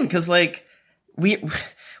insane because like we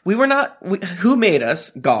were not, who made us?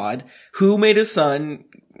 God. Who made his son?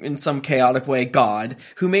 In some chaotic way, God.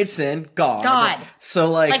 Who made sin? God. So,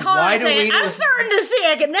 like why do we... I'm starting to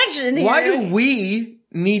see a connection here. Why do we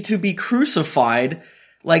need to be crucified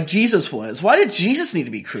like Jesus was? Why did Jesus need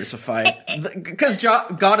to be crucified? Because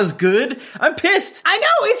God is good? I'm pissed. I know,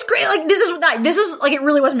 it's great. Like, this is, like, it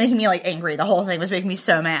really was making me, like, angry. The whole thing was making me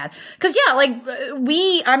so mad. Because, yeah, like,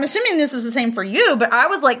 I'm assuming this is the same for you, but I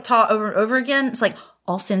was, like, taught over and over again, it's like,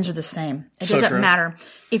 all sins are the same. It doesn't matter.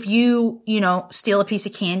 If you steal a piece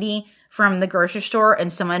of candy from the grocery store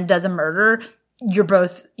and someone does a murder, you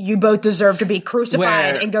both deserve to be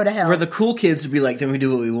crucified and go to hell. Where the cool kids would be like, then we do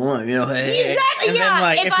what we want, Hey. Exactly, and yeah. Then,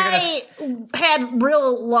 like, if I had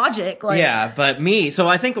real logic, like. Yeah, but so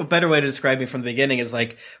I think a better way to describe me from the beginning is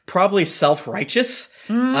like, probably self-righteous,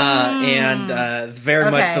 and very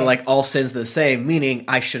much the like, all sins the same, meaning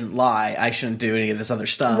I shouldn't lie, I shouldn't do any of this other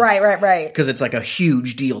stuff. Right. Because it's like a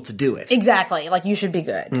huge deal to do it. Exactly, like you should be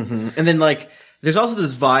good. Mm-hmm. And then like, there's also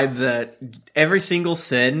this vibe that every single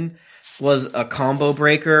sin was a combo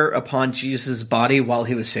breaker upon Jesus' body while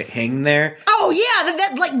he was hanging there. Oh yeah,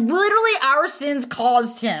 that like literally our sins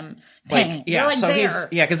caused him pain. Like, yeah, so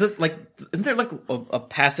because it's like, isn't there like a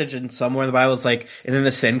passage in somewhere in the Bible? It's like, and then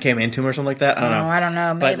the sin came into him or something like that. I don't know. I don't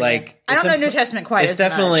know. Maybe. But like, I don't know New Testament quite. It's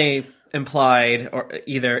definitely implied, or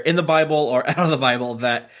either in the Bible or out of the Bible,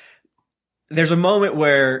 that there's a moment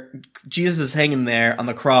where Jesus is hanging there on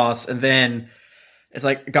the cross, and then it's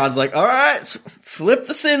like, God's like, all right, flip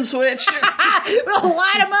the sin switch.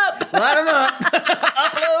 Light them up. Light them up.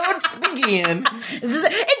 Uploads begin. And Jesus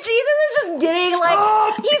is just getting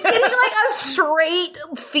like, he's getting like a straight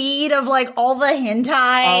feed of like all the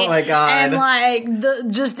hentai. Oh my God. And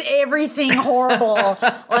like just everything horrible.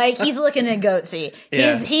 Like he's looking at Goatsy.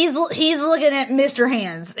 Yeah. He's looking at Mr.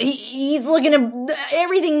 Hands. He's looking at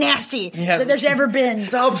everything nasty that there's ever been.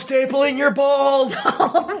 Stop stapling your balls.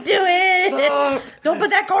 Don't do it. Stop. Don't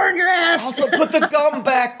put that car in your ass. Also, put the gum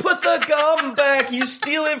back. Put the gum back. You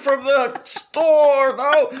steal it from the store.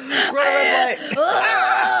 No. Run a red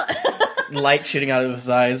light. Light shooting out of his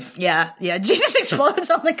eyes. Yeah. Jesus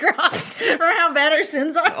explodes on the cross. Remember how bad our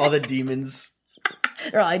sins are? All the demons.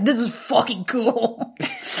 They're like, this is fucking cool.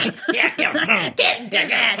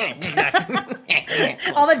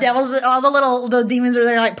 All the devils, all the demons are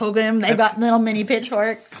there like poking him. They've got little mini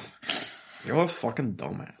pitchforks. You're a fucking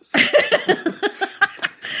dumbass.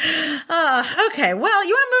 Okay, well,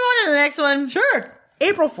 you want to move on to the next one? Sure.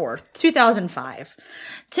 April 4th, 2005.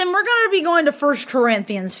 Tim, we're going to be going to 1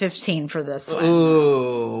 Corinthians 15 for this one.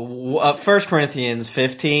 Ooh, 1 Corinthians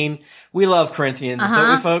 15. We love Corinthians,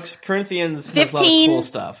 don't we, folks? Corinthians has a lot of cool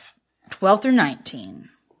stuff. 12 through 19.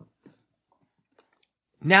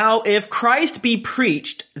 Now, if Christ be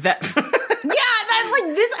preached that... Yeah, that's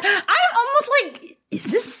like this. I'm almost like,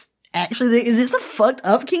 is this a fucked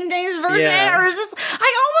up King James version? Yeah. Or is this,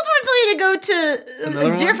 I almost want to tell you to go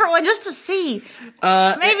to a different one just to see. Maybe,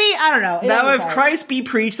 I don't know. Now if Christ be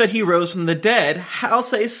preached that he rose from the dead, how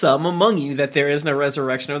say some among you that there is no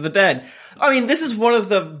resurrection of the dead? I mean, this is one of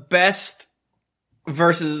the best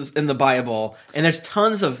verses in the Bible, and there's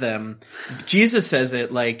tons of them. Jesus says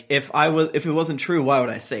it like, if it wasn't true, why would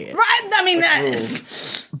I say it? Right, I mean,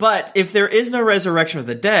 But if there is no resurrection of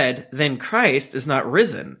the dead, then Christ is not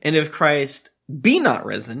risen. And if Christ be not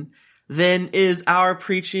risen, then is our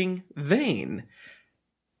preaching vain.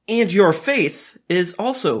 And your faith is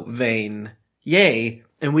also vain. Yea,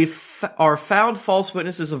 and we are found false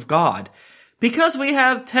witnesses of God, because we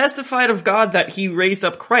have testified of God that he raised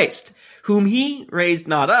up Christ, whom he raised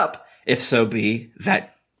not up, if so be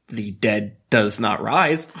that the dead does not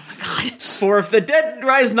rise. Oh my God. For if the dead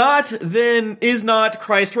rise not, then is not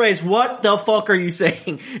Christ raised. What the fuck are you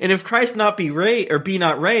saying? And if Christ be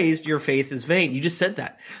not raised, your faith is vain. You just said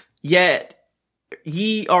that. Yet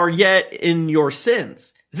ye are yet in your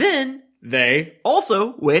sins. Then they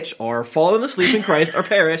also, which are fallen asleep in Christ, are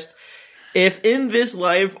perished. If in this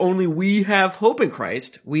life only we have hope in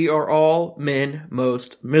Christ, we are all men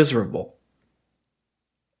most miserable.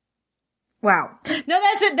 Wow. No,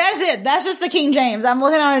 that's it. That's just the King James. I'm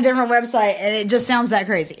looking on a different website and it just sounds that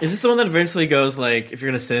crazy. Is this the one that eventually goes like, if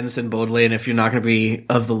you're gonna sin boldly, and if you're not gonna be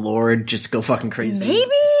of the Lord, just go fucking crazy?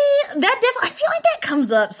 Maybe. I feel like that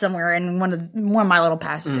comes up somewhere in one of my little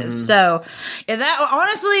passages. Mm-hmm. So, yeah,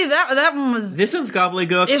 that one was... This one's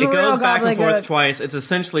gobbledygook. It goes back and forth twice. It's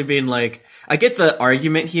essentially being like, I get the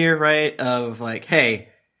argument here, right? Of like, hey,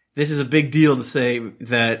 this is a big deal to say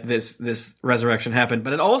that this resurrection happened,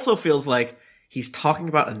 but it also feels like he's talking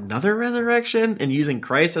about another resurrection and using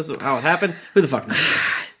Christ as how it happened. Who the fuck knows?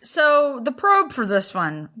 So the probe for this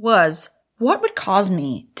one was, what would cause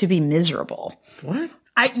me to be miserable? What?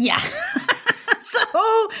 Yeah. So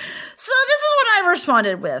this is what I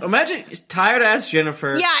responded with. Imagine tired ass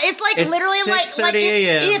Jennifer. Yeah, it's like literally like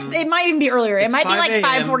if it might even be earlier. It might be like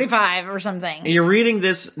 5:45 or something. And you're reading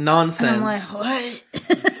this nonsense. And I'm like, what?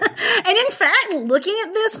 And in fact, looking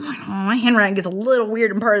at this, I'm like, oh, my handwriting gets a little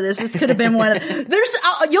weird in part of this. This could have been one of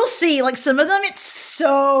you'll see, like, some of them, it's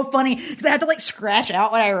so funny, because I have to, like, scratch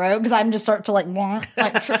out what I wrote, because I'm just start to, like,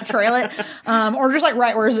 trail it. Or just, like,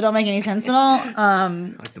 write words that don't make any sense at all.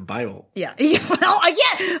 Like the Bible. Yeah. Well, that's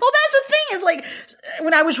the thing, is, like,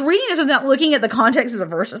 when I was reading this without looking at the context of the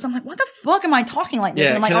verses, I'm like, what the fuck am I talking like this?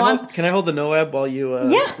 Yeah, and I'm like, can I hold the Noab while you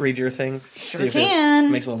read your thing? Sure see if can.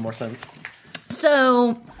 This makes a little more sense.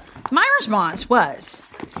 So, my response was,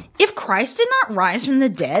 if Christ did not rise from the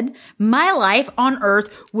dead, my life on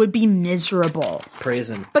earth would be miserable. Praise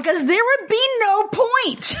him. Because there would be no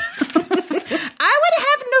point. I would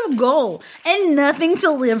have no goal and nothing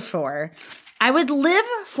to live for. I would live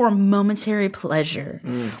for momentary pleasure,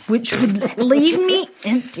 which would leave me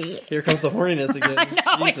empty. Here comes the horniness again. I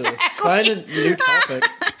know, Jesus. exactly. Find a new topic.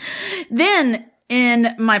 Then,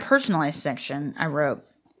 in my personalized section, I wrote,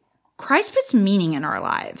 Christ puts meaning in our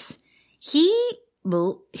lives.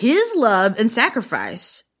 His love and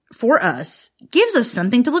sacrifice for us gives us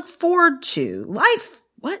something to look forward to. Life,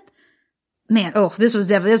 what? Man, this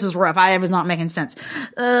was rough. I was not making sense.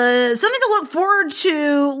 Something to look forward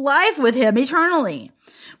to life with him eternally.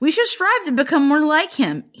 We should strive to become more like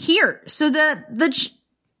him here so that what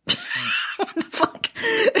the fuck?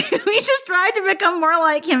 We should strive to become more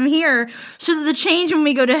like him here so that the change when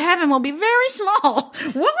we go to heaven will be very small.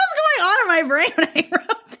 What was going on in my brain when I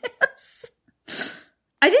wrote this?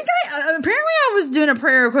 I think apparently I was doing a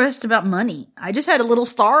prayer request about money. I just had a little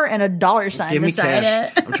star and a dollar sign beside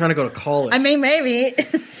it. I'm trying to go to college. I mean, maybe.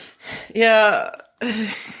 Yeah.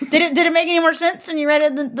 Did it make any more sense when you read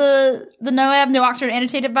it, the Noab, New Oxford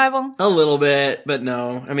Annotated Bible? A little bit, but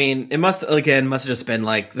no. I mean, it must have just been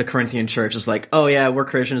like the Corinthian church is like, oh yeah, we're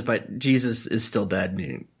Christians, but Jesus is still dead.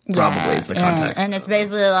 Probably is the context. And it's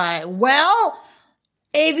basically like, well,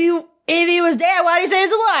 if he was dead, why did he say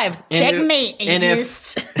he's alive? Checkmate.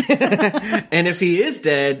 And if he is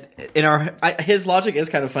dead, his logic is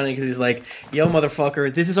kind of funny because he's like, yo,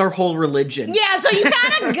 motherfucker, this is our whole religion. Yeah, so you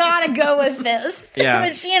kind of gotta go with this. Yeah.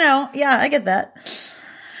 Which, yeah, I get that.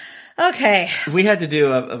 Okay. We had to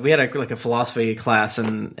do a philosophy class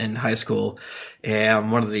in high school,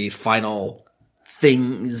 and one of the final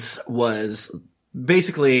things was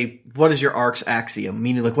basically, what is your arc's axiom?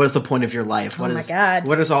 Meaning, like, what is the point of your life? Oh my God.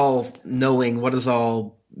 What does all knowing, what does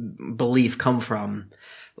all belief come from?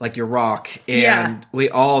 Like your rock. And we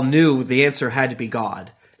all knew the answer had to be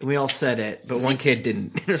God. And we all said it, but one kid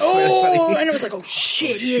didn't. It was funny. And it was like, oh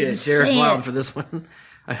shit, Jared Clown for this one.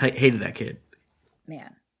 I hated that kid.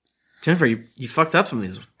 Man. Jennifer, you fucked up some of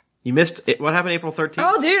these. You missed it. What happened April 13th?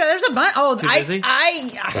 Oh, dude, there's a bunch. Oh, Too busy?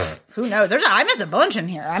 who knows? I missed a bunch in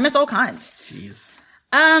here. I missed all kinds. Jeez.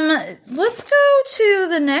 Let's go to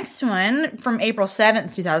the next one from April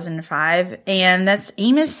 7th, 2005, and that's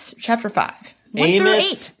Amos chapter 5. 1 through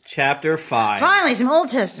 8. Chapter 5. Finally, some Old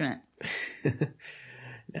Testament.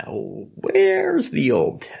 Now, where's the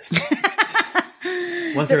Old Testament?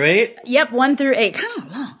 1 through 8? Yep, 1 through 8. Kind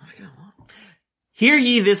of long. Hear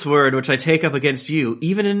ye this word which I take up against you,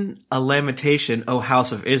 even in a lamentation, O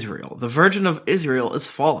house of Israel. The virgin of Israel is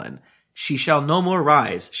fallen. She shall no more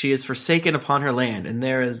rise. She is forsaken upon her land, and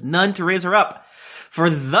there is none to raise her up.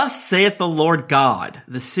 For thus saith the Lord God,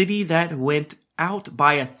 the city that went out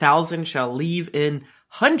by 1,000 shall leave in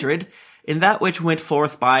 100, and that which went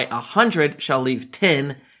forth by 100 shall leave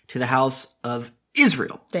 10 to the house of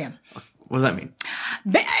Israel. Damn. What does that mean?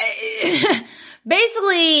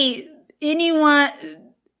 Basically, anyone,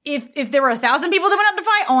 if there were 1,000 people that went out to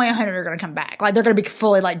fight, only 100 are going to come back. Like, they're going to be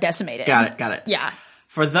fully, like, decimated. Got it. Yeah.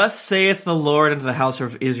 For thus saith the Lord unto the house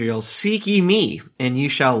of Israel, seek ye me, and ye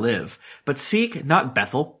shall live. But seek not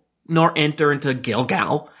Bethel, nor enter into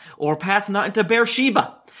Gilgal, or pass not into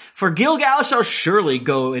Beersheba. For Gilgal shall surely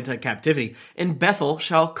go into captivity, and Bethel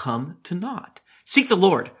shall come to naught. Seek the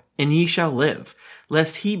Lord, and ye shall live,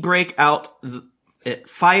 lest he break out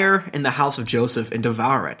fire in the house of Joseph and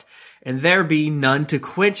devour it, and there be none to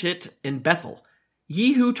quench it in Bethel.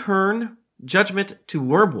 Ye who turn judgment to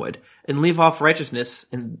wormwood, and leave off righteousness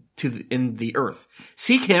in the earth.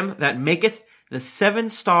 Seek him that maketh the 7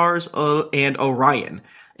 stars and Orion,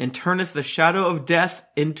 and turneth the shadow of death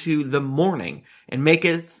into the morning, and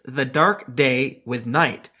maketh the dark day with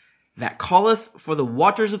night, that calleth for the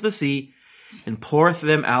waters of the sea, and poureth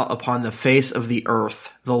them out upon the face of the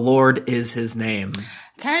earth. The Lord is his name.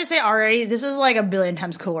 Can I just say already, this is like a billion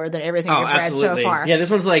times cooler than everything we've read so far. Yeah,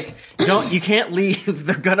 this one's like, you can't leave.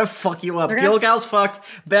 They're gonna fuck you up. Gilgal's fucked.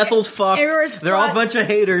 Bethel's fucked. They're all a bunch of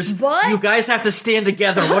haters. But you guys have to stand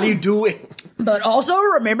together. What are you doing? But also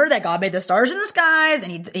remember that God made the stars in the skies,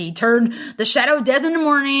 and he turned the shadow of death in the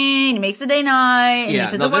morning, he makes the day night, and he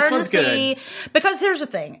put the water in the sea. Because here's the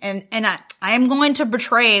thing, and I am going to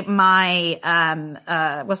betray my,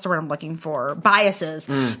 what's the word I'm looking for? Biases.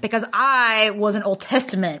 Because I was an Old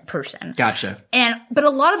Testament person. Gotcha. But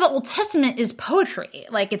a lot of the Old Testament is poetry.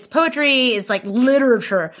 Like, it's poetry, it's like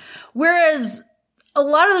literature. Whereas a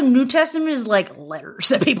lot of the New Testament is like letters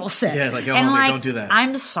that people send. Yeah, like, don't do that.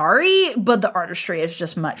 I'm sorry, but the artistry is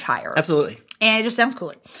just much higher. Absolutely. And it just sounds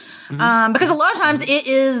cooler. Because a lot of times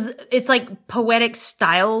it's like poetic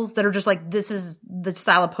styles that are just like, this is the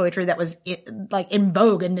style of poetry that was like in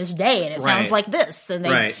vogue in this day, and it sounds like this. And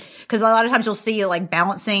because a lot of times you'll see like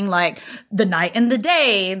balancing like the night and the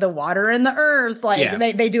day, the water and the earth.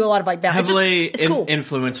 Like they do a lot of like that. Heavily it's cool.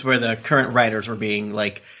 Influenced where the current writers were being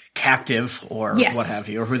like captive or what have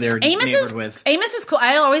you, or who they're neighbored with. Amos is cool.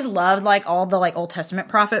 I always loved like all the like Old Testament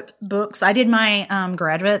prophet books. I did my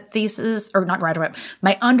graduate thesis, or not graduate,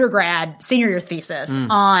 my undergrad senior year thesis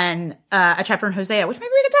on a chapter in Hosea, which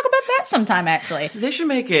maybe we could talk about that sometime, actually. They should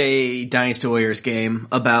make a Dynasty Warriors game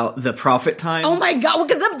about the Prophet time. Oh my god,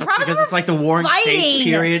 because it's like the Warring States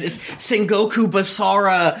period. It's Sengoku,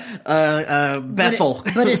 Basara, Bethel.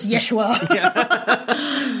 But it's Yeshua.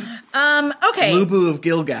 Okay. Lubu of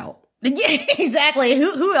Gilgal. Yeah, exactly.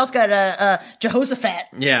 Who else got Jehoshaphat?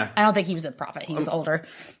 Yeah. I don't think he was a prophet. He was older.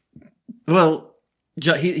 Well,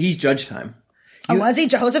 he's judge time. Was he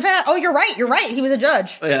Jehoshaphat? Oh, you're right. He was a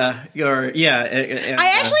judge. Yeah,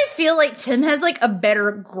 I actually feel like Tim has like a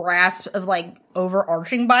better grasp of like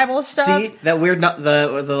overarching Bible stuff. See that weird,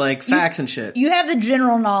 the like facts and shit. You have the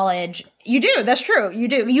general knowledge. You do. That's true. You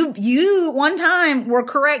do. You one time were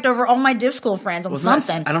correct over all my div school friends on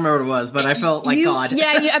something. I don't remember what it was, but I felt like God.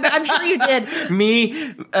 Yeah, I'm sure you did.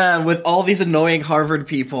 Me with all these annoying Harvard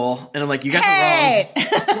people, and I'm like, you guys are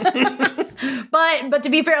wrong. But to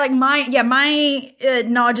be fair, like my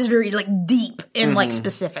knowledge is very like deep and like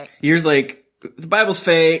specific. Yours like the Bible's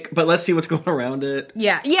fake, but let's see what's going around it.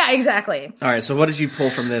 Yeah, exactly. All right, so what did you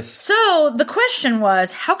pull from this? So the question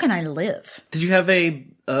was, how can I live? Did you have a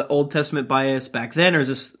Old Testament bias back then, or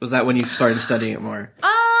was that when you started studying it more?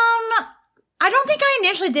 I don't think I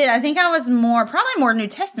initially did. I think I was probably more New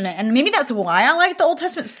Testament, and maybe that's why I liked the Old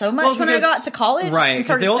Testament so much when I got to college. Right,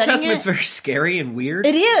 because the Old Testament's very scary and weird.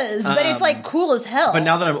 It is, but it's like cool as hell. But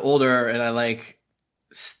now that I'm older and I like,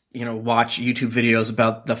 watch YouTube videos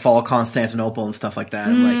about the fall of Constantinople and stuff like that,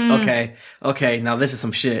 I'm like, okay, now this is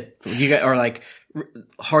some shit. You got or like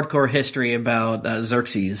hardcore history about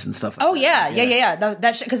Xerxes and stuff. Like that.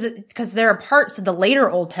 That's because there are parts of the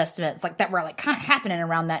later Old Testaments like that were like kind of happening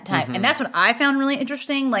around that time, and that's what I found really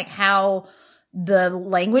interesting, like how the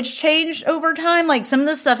language changed over time. Like some of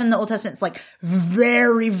the stuff in the Old Testament is like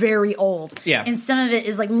very, very old, and some of it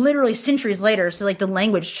is like literally centuries later. So like the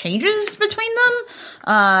language changes between them,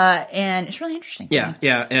 and it's really interesting.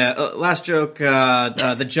 Last joke: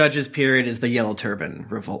 the Judges period is the Yellow Turban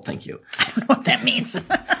Revolt. Thank you. I don't know what that means.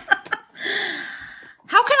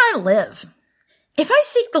 How can I live? If I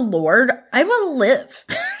seek the Lord, I will live.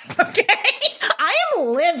 Okay? I am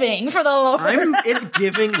living for the Lord. It's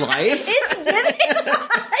giving life. It's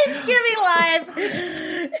giving life.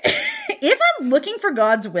 If I'm looking for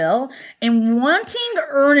God's will and wanting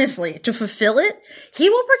earnestly to fulfill it, He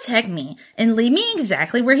will protect me and lead me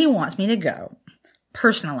exactly where He wants me to go.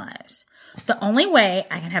 Personalize. The only way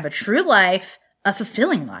I can have a true life, a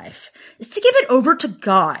fulfilling life, is to give it over to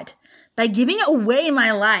God. By giving away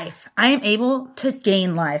my life, I am able to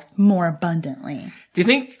gain life more abundantly. Do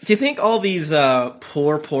you think all these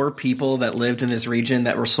poor people that lived in this region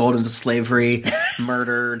that were sold into slavery,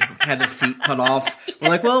 murdered, had their feet cut off, were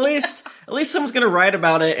like, well, at least someone's going to write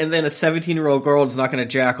about it, and then a 17-year-old girl is not going to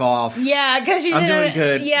jack off. Yeah, because I'm doing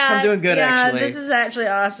good. Yeah, I'm doing good. Actually, this is actually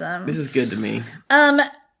awesome. This is good to me.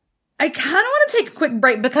 I kind of want to take a quick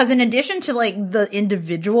break because in addition to like the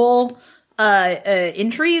individual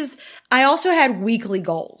entries, I also had weekly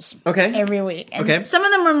goals. Okay. Every week. And some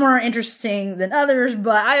of them were more interesting than others,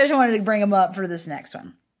 but I just wanted to bring them up for this next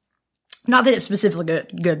one. Not that it's specifically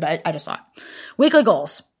good, but I just thought. Weekly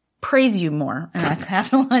goals. Praise you more. And I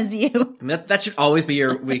capitalize you. And that should always be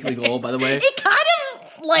your weekly goal, by the way. It kind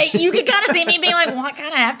of, like, you could kind of see me being like, well, I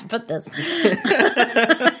kind of have to put this.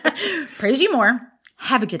 Praise you more.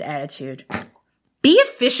 Have a good attitude. Be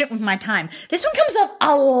efficient with my time. This one comes up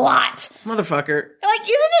a lot. Motherfucker. Like,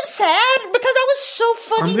 isn't it sad? Because I was so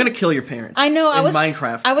fucking... I'm gonna kill your parents. I know. In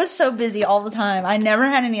Minecraft. I was so busy all the time. I never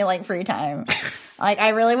had any, like, free time. Like, I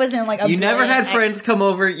really was in, like, a... You never had friends come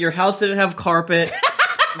over. Your house didn't have carpet.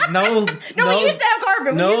 No, we used to have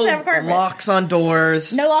carpet. We used to have carpet. Locks on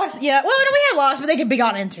doors. No locks, yeah. Well, no, we had locks, but they could be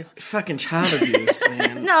gotten into. Fucking child abuse,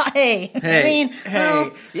 man. No, hey. I mean,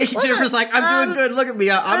 Jennifer's like, I'm doing good. Look at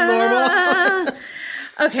me. I'm normal.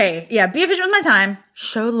 Okay, yeah, be efficient with my time.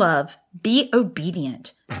 Show love. Be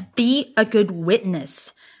obedient. Be a good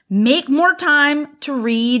witness. Make more time to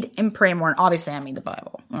read and pray more. And obviously, I mean the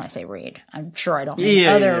Bible when I say read. I'm sure I don't mean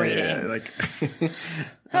reading. Yeah. Like,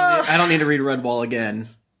 I don't need to read Redwall again.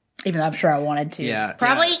 Even though I'm sure I wanted to. Yeah.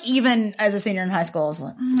 Probably even as a senior in high school, I was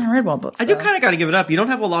like, I read Redwall books. I do kind of got to give it up. You don't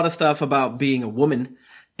have a lot of stuff about being a woman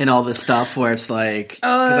and all this stuff where it's like,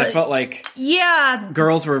 because I felt like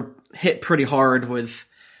girls were hit pretty hard with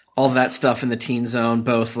all that stuff in the teen zone,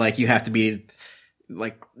 both like you have to be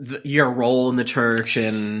like your role in the church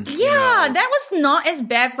and that was not as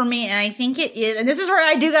bad for me, and I think it is, and this is where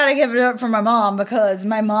I do gotta give it up for my mom, because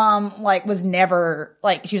my mom like was never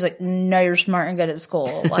like, she was like, no, you're smart and good at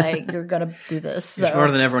school, like you're gonna do this. You're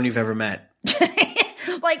smarter than everyone you've ever met.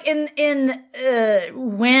 Like in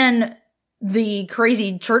when the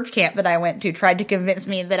crazy church camp that I went to tried to convince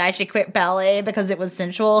me that I should quit ballet because it was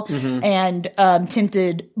sensual and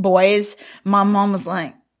tempted boys, my mom was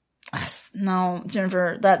like, no,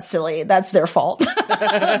 Jennifer, that's silly. That's their fault.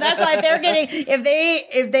 That's like they're getting,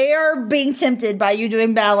 if they are being tempted by you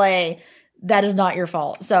doing ballet, that is not your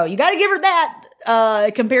fault. So you got to give her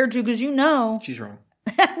that, compared to, cause she's wrong.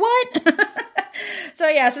 What? So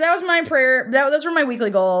yeah, so that was my prayer. Those were my weekly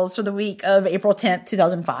goals for the week of April 10th,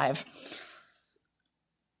 2005.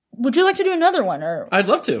 Would you like to do another one or? I'd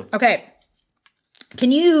love to. Okay.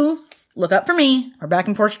 Can you look up for me or back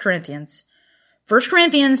in 1 Corinthians? 1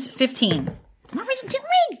 Corinthians 15. Didn't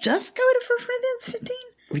we just go to 1 Corinthians 15?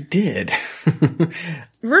 We did.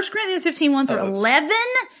 1 Corinthians 15, 1 through 11?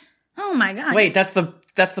 Oh my God. Wait, that's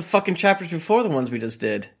the fucking chapters before the ones we just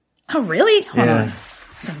did. Oh, really? Hold Yeah. on.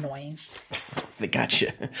 That's annoying. They got you.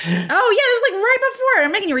 Oh, yeah, it's like right before.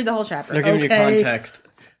 I'm making you read the whole chapter. They're giving you context.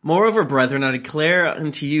 Moreover, brethren, I declare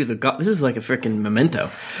unto you this is like a freaking memento.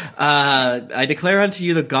 I declare unto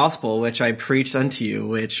you the gospel which I preached unto you,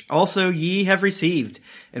 which also ye have received,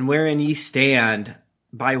 and wherein ye stand,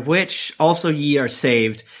 by which also ye are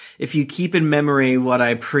saved, if you keep in memory what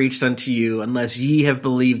I preached unto you, unless ye have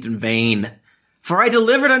believed in vain. For I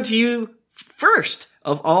delivered unto you first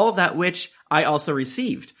of all that which I also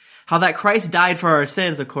received, how that Christ died for our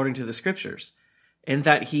sins according to the scriptures, and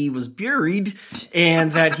that he was buried,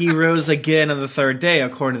 and that he rose again on the third day,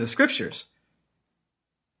 according to the scriptures.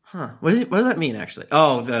 Huh. What does that mean, actually?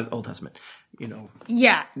 Oh, the Old Testament.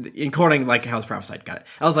 Yeah. According, like, how it's prophesied. Got it.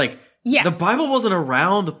 I was like, yeah. The Bible wasn't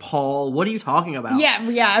around, Paul. What are you talking about?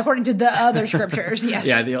 Yeah, according to the other scriptures, yes.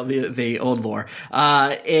 Yeah, the old lore.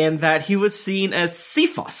 And that he was seen as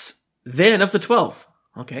Cephas, then of the 12.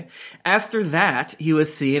 Okay. After that, he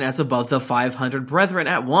was seen as above the 500 brethren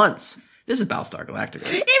at once. This is Battlestar Galactica.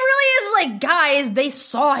 It really is like, guys, they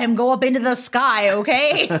saw him go up into the sky,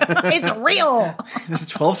 okay? It's real. The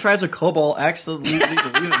 12 tribes of Kobol absolutely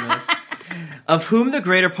believe in this. Of whom the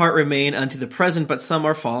greater part remain unto the present, but some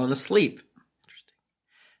are fallen asleep. Interesting.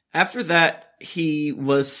 After that, he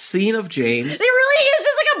was seen of James. It really is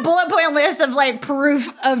just like a bullet point list of like proof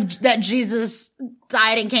of that Jesus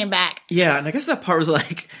died and came back. Yeah, and I guess that part was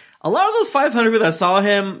like, a lot of those 500 that saw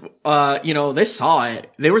him, they saw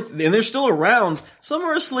it. And they're still around. Some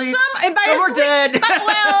are asleep. Some are dead.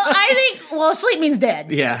 Asleep means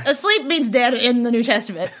dead. Yeah. Asleep means dead in the New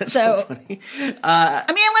Testament. So funny.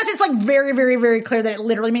 Unless it's like very, very, very clear that it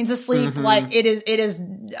literally means asleep, like it is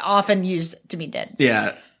often used to mean dead.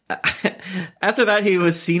 Yeah. After that, he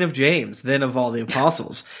was seen of James, then of all the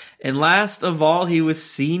apostles. And last of all, he was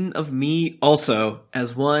seen of me also,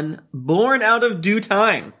 as one born out of due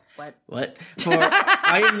time. What? For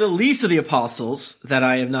I am the least of the apostles, that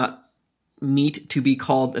I am not meet to be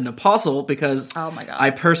called an apostle, because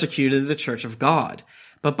I persecuted the church of God.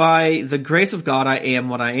 But by the grace of God I am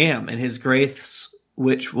what I am, and his grace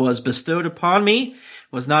which was bestowed upon me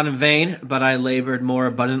was not in vain, but I labored more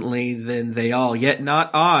abundantly than they all. Yet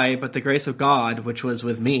not I, but the grace of God which was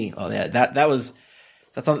with me. Oh yeah, that was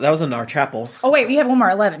in our chapel. Oh wait, we have one more,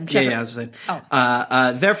 11. Yeah, I was saying.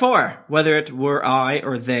 Therefore, whether it were I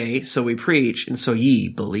or they, so we preach, and so ye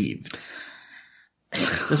believed.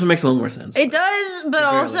 This one makes a little more sense. It does, but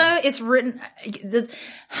also it's written.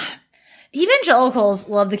 Evangelicals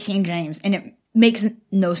love the King James, and it makes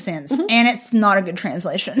no sense, and it's not a good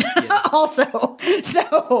translation. Also,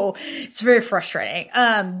 so it's very frustrating.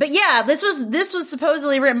 But yeah, this was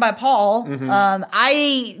supposedly written by Paul.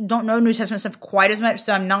 I don't know New Testament stuff quite as much,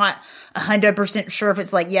 so I'm not 100% sure if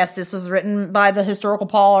it's like, yes, this was written by the historical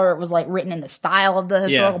Paul, or it was like written in the style of the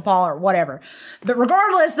historical Paul, or whatever. But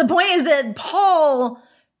regardless, the point is that Paul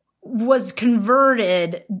was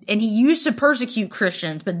converted, and he used to persecute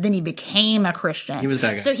Christians, but then he became a Christian. He was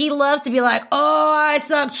that guy. So he loves to be like, oh, I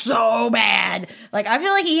sucked so bad. Like, I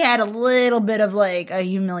feel like he had a little bit of like a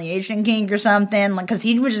humiliation kink or something, like, cause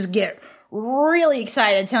he would just get really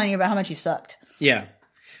excited telling you about how much he sucked. Yeah.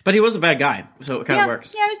 But he was a bad guy, so it kind of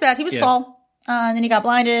works. Yeah, he was bad. He was Saul. And then he got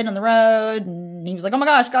blinded on the road, and he was like, oh my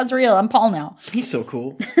gosh, God's real. I'm Paul now. He's so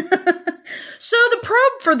cool. So the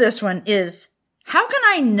probe for this one is, how can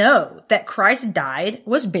I know that Christ died,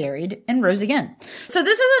 was buried, and rose again? So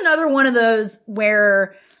this is another one of those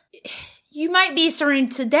where you might be starting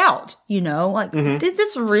to doubt, like, did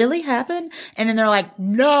this really happen? And then they're like,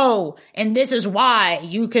 no, and this is why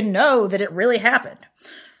you can know that it really happened.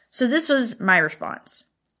 So this was my response.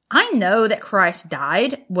 I know that Christ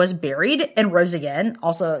died, was buried, and rose again.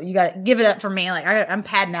 Also, you gotta give it up for me. Like, I'm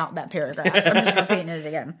padding out that paragraph. I'm just repeating it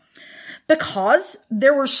again. Because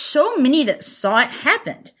there were so many that saw it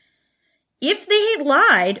happen. If they had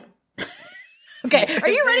lied, Okay, are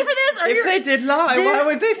you ready for this? If they did lie, why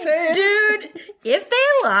would they say it? Dude, if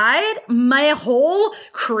they lied, my whole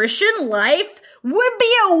Christian life would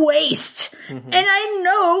be a waste. And I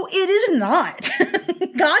know it is not.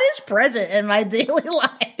 God is present in my daily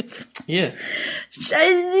life. Yeah.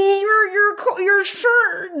 You're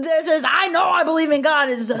sure that says, I know I believe in God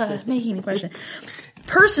is making me question.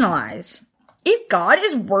 Personalize. If God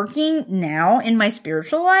is working now in my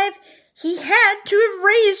spiritual life, he had to have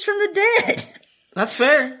raised from the dead. That's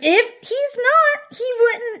fair. If he's not, he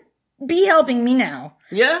wouldn't be helping me now.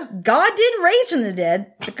 Yeah. God did raise from the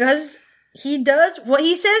dead because he does what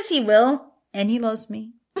he says he will, and he loves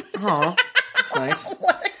me. Aw, that's nice.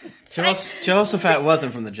 Jehoshaphat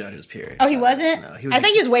wasn't from the Judges period. Oh, he wasn't? No, he was I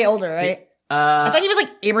think he was way older, right? I thought he was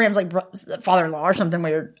like Abraham's like father-in-law or something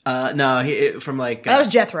weird. No, from like that was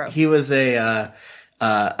Jethro. He was a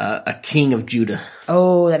king of Judah.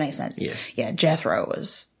 Oh, that makes sense. Yeah, Jethro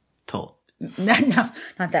was told. No,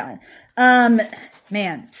 not that one.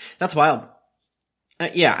 Man, that's wild.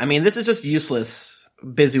 Yeah, I mean, this is just useless,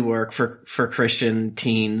 busy work for Christian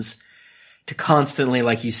teens to constantly,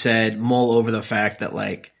 like you said, mull over the fact that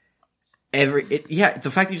like the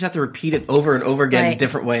fact that you just have to repeat it over and over again in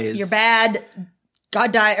different ways. You're bad.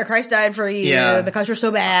 God died, or Christ died for you because you're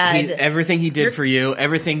so bad. Everything he did for you,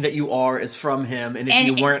 everything that you are is from him. And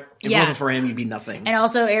if it wasn't for him, you'd be nothing. And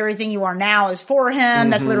also everything you are now is for him.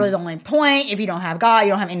 That's literally the only point. If you don't have God,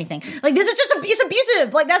 you don't have anything. Like this is just, it's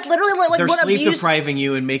abusive. Like that's literally like they're what sleep depriving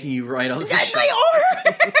you and making you write all this shit. They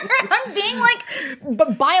are! I'm being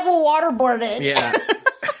like Bible waterboarded. Yeah.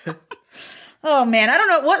 Oh man, I don't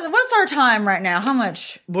know. What's our time right now? How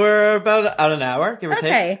much? We're about an hour, give or take.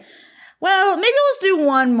 Okay. Well, maybe let's do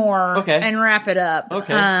one more and wrap it up.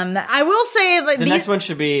 Okay. I will say like the next one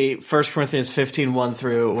should be 1 Corinthians 15, 1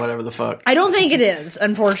 through whatever the fuck. I don't think it is,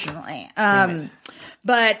 unfortunately.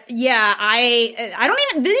 But yeah, I don't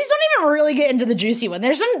even, these don't even really get into the juicy one.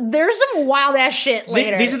 There's some wild ass shit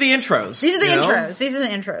later. These are the intros. These are the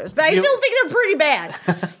intros. But I still think they're pretty bad.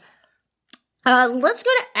 Let's go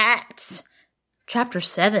to Acts chapter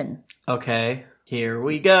 7. Okay. Here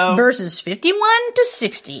we go. Verses 51 to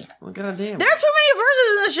 60. Well, goddamn. There are too many verses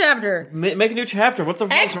in this chapter. Make a new chapter. What the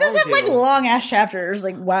fuck? Acts does have like long ass chapters.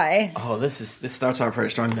 Like why? Oh, this starts out pretty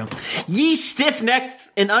strong though. Ye stiff-necked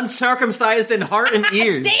and uncircumcised in heart and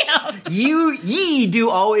ears. Damn. Ye do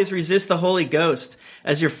always resist the Holy Ghost,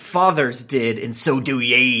 as your fathers did, and so do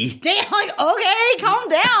ye. Damn. Like okay, calm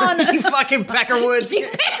down. You fucking Peckerwoods.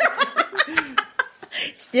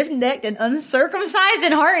 Stiff-necked and uncircumcised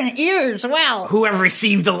in heart and ears. Wow. Who have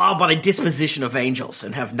received the law by the disposition of angels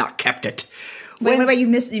and have not kept it. Wait, you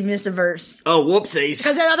missed a verse. Oh, whoopsies.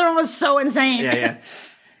 Because that other one was so insane. Yeah.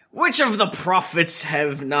 Which of the prophets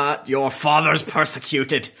have not your fathers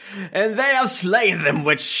persecuted? And they have slain them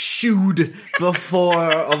which shewed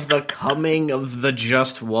before of the coming of the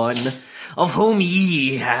just one, of whom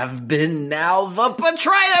ye have been now the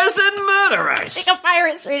betrayers and murderers. I think a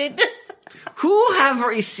pirate's reading this. Who have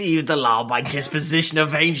received the law by disposition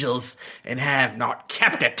of angels and have not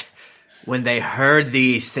kept it. When they heard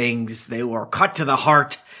these things, they were cut to the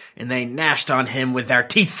heart, and they gnashed on him with their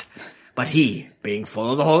teeth. But he, being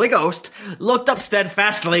full of the Holy Ghost, looked up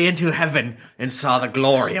steadfastly into heaven and saw the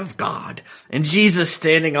glory of God, and Jesus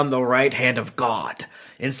standing on the right hand of God,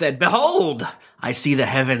 and said, Behold, I see the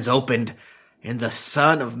heavens opened, and the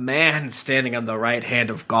Son of Man standing on the right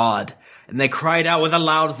hand of God. And they cried out with a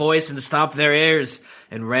loud voice and stopped their ears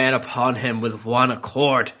and ran upon him with one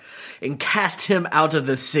accord and cast him out of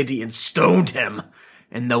the city and stoned him.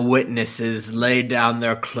 And the witnesses laid down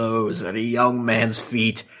their clothes at a young man's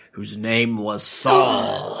feet whose name was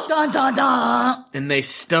Saul. Dun, dun, dun. And they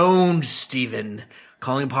stoned Stephen,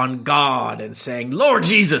 calling upon God and saying, Lord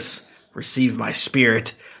Jesus, receive my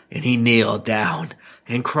spirit. And he kneeled down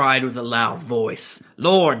and cried with a loud voice,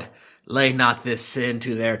 Lord, lay not this sin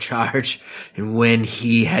to their charge. And when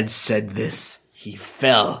he had said this, he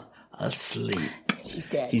fell asleep. He's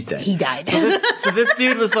dead. He died. So this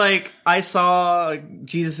dude was like, I saw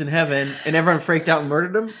Jesus in heaven, and everyone freaked out and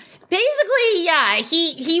murdered him? Basically, yeah.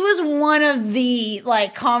 He was one of the,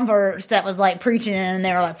 like, converts that was, like, preaching, and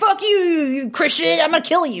they were like, fuck you Christian, I'm gonna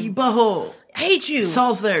kill you. You butthole. I hate you.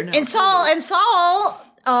 Saul's there now. And Saul,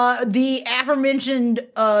 the aforementioned,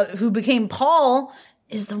 who became Paul,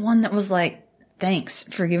 is the one that was like, thanks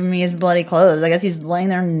for giving me his bloody clothes. I guess he's laying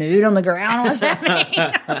there nude on the ground. What's happening?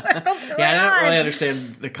 I don't really understand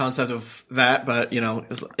the concept of that, but, you know,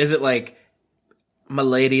 is it like, my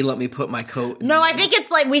lady, let me put my coat? No, I think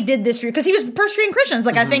it's like, we did this for you, because he was persecuting Christians.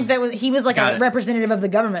 Like, I think that he was like a representative of the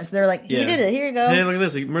government. So they're like, we did it. Here you go. Hey, look at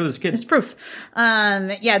this. We murdered this kid. It's proof.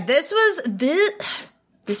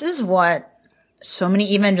 This is what so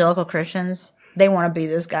many evangelical Christians, they want to be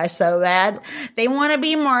this guy so bad. They want to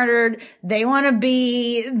be martyred. They want to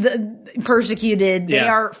be persecuted. Yeah. They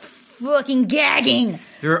are fucking gagging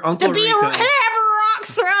They're Uncle to be Rico. have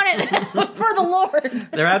rocks thrown at them for the Lord.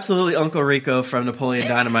 They're absolutely Uncle Rico from Napoleon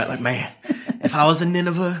Dynamite. Like, man, if I was in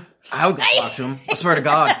Nineveh, I would go talk to him. I swear to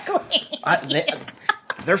God. Exactly.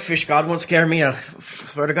 Their fish god won't scare me. I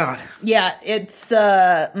swear to God. Yeah, it's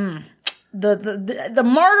the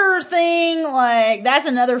martyr thing. Like, that's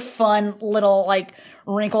another fun little like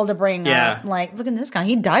wrinkle to bring up. Like, look at this guy.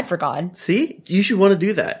 He died for God. See, you should want to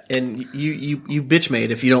do that, and you bitch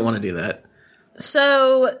made if you don't want to do that.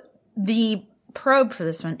 So the probe for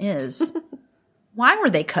this one is, why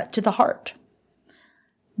were they cut to the heart?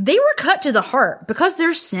 They were cut to the heart because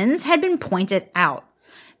their sins had been pointed out.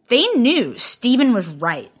 They knew Stephen was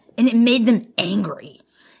right, and it made them angry.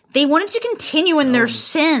 They wanted to continue in their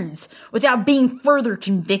sins without being further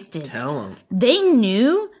convicted. Tell them. They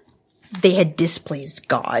knew they had displeased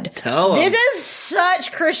God. Tell them. This is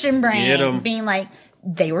such Christian Get brain 'em. being like,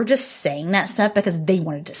 they were just saying that stuff because they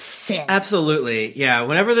wanted to sin. Absolutely. Yeah.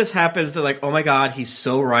 Whenever this happens, they're like, oh my God, he's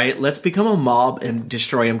so right. Let's become a mob and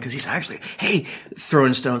destroy him because he's actually, hey,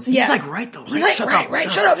 throwing stones. He's like, right though. He's like,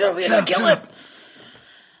 right. Shut up. We gotta kill him.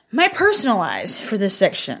 My personal eyes for this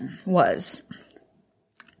section was,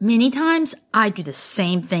 many times I do the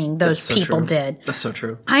same thing those so people true. did. That's so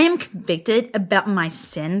true. I am convicted about my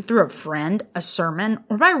sin through a friend, a sermon,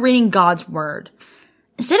 or by reading God's word.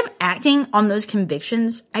 Instead of acting on those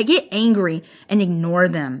convictions, I get angry and ignore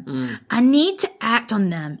them. I need to act on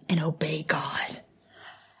them and obey God.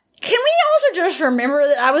 Can we also just remember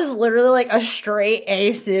that I was literally like a straight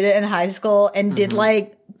A student in high school and did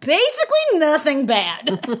like basically nothing bad.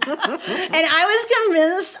 And I was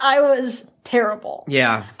convinced I was terrible.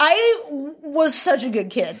 Yeah. I was such a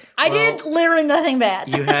good kid. I did literally nothing bad.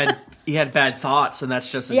 You had bad thoughts, and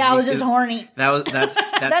that's just as I was just horny. That's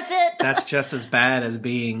That's it. That's just as bad as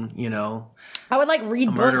being, I would like read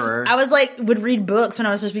books. murderer. I was like would read books when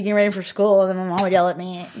I was supposed to be getting ready for school, and then my mom would yell at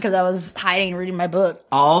me because I was hiding reading my book.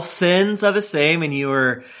 all sins are the same, and you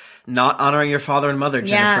were not honoring your father and mother,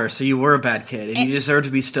 Jennifer. Yeah. So you were a bad kid, and you deserve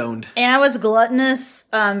to be stoned. And I was gluttonous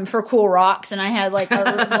for cool rocks, and I had like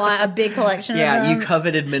a big collection of them. Yeah, you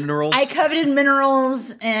coveted minerals. I coveted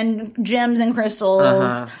minerals and gems and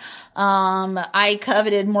crystals. I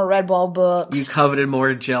coveted more Red Ball books. You coveted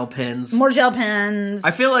more gel pens. More gel pens.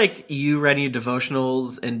 I feel like you writing your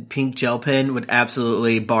devotionals and pink gel pen would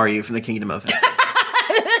absolutely bar you from the kingdom of heaven.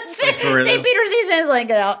 For real. St. Peter season is like,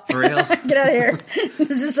 get out. For real? Get out of here.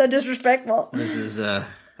 This is so disrespectful. This is,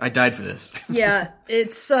 I died for this. Yeah,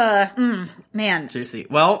 it's, man. Juicy.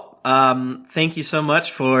 Well, thank you so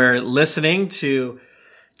much for listening to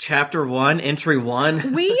Chapter 1, Entry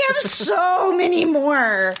 1. We have so many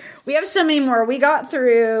more. We got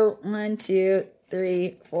through 1, 2,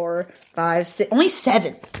 3, 4, 5, 6, only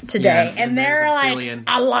 7 today. Yeah, and there are like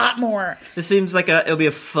a lot more. This seems like it'll be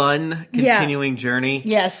a fun, continuing journey.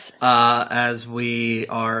 Yes. As we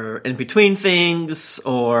are in between things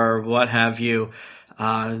or what have you.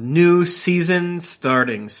 New season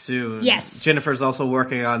starting soon. Yes. Jennifer's also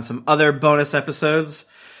working on some other bonus episodes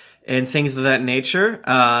and things of that nature.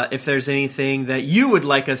 If there's anything that you would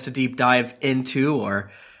like us to deep dive into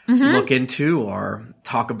or look into or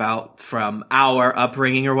talk about from our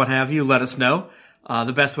upbringing or what have you, let us know.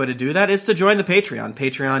 The best way to do that is to join the Patreon,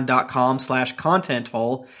 patreon.com/content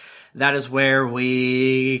hole. That is where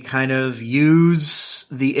we kind of use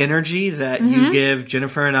the energy that you give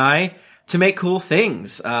Jennifer and I to make cool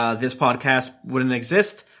things. This podcast wouldn't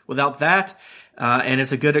exist without that. And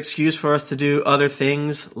it's a good excuse for us to do other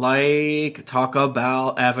things like talk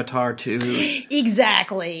about Avatar 2.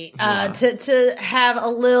 Exactly. To have a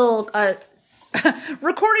little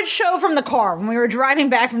recorded show from the car when we were driving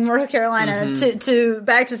back from North Carolina to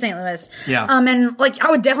back to St. Louis. Yeah. And like I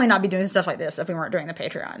would definitely not be doing stuff like this if we weren't doing the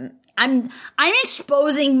Patreon. I'm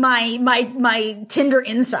exposing my Tinder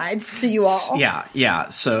insides to you all. Yeah.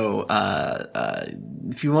 So,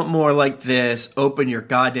 if you want more like this, open your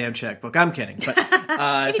goddamn checkbook. I'm kidding. But,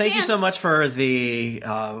 thank you so much for the,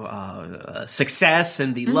 success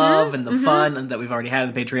and the love and the fun that we've already had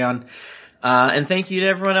on the Patreon. And thank you to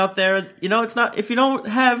everyone out there. It's not, if you don't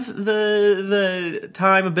have the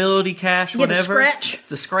time, ability, cash, whatever.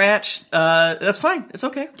 The scratch. That's fine. It's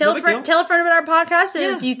okay. Tell a friend about our podcast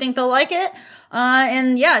if you think they'll like it.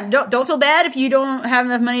 And yeah, don't feel bad if you don't have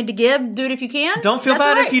enough money to give. Do it if you can. Don't feel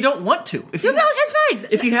bad if you don't want to. It's fine.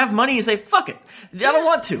 If you have money, you say, fuck it. I don't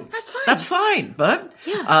want to. That's fine. That's fine, bud.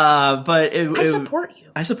 Yeah. But I support you.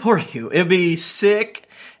 I support you. It'd be sick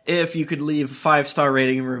if you could leave 5-star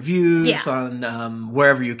rating and reviews on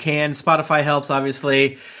wherever you can. Spotify helps,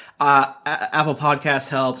 obviously. Apple Podcasts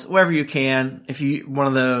helps, wherever you can. If you one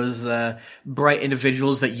of those bright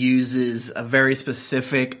individuals that uses a very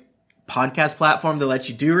specific podcast platform that lets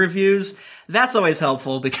you do reviews, that's always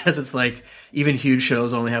helpful because it's like even huge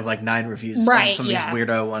shows only have like 9 reviews on some of these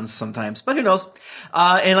weirdo ones sometimes, but who knows.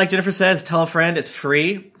 And like Jennifer says, tell a friend, it's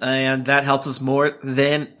free, and that helps us more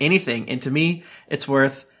than anything. And to me, it's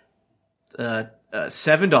worth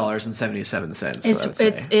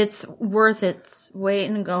 $7.77. It's worth its weight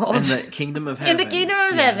in gold. In the kingdom of heaven. In the kingdom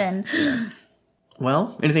of heaven. Yeah.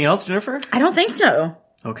 Well, anything else, Jennifer? I don't think so.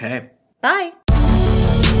 Okay. Bye.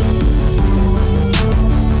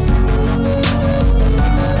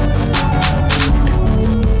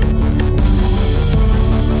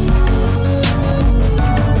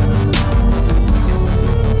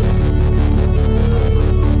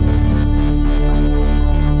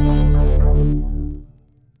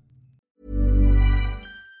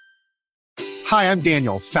 Hi, I'm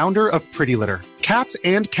Daniel, founder of Pretty Litter. Cats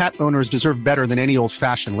and cat owners deserve better than any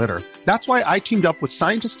old-fashioned litter. That's why I teamed up with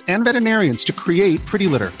scientists and veterinarians to create Pretty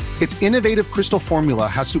Litter. Its innovative crystal formula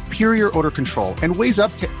has superior odor control and weighs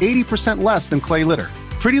up to 80% less than clay litter.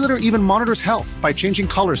 Pretty Litter even monitors health by changing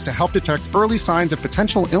colors to help detect early signs of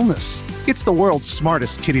potential illness. It's the world's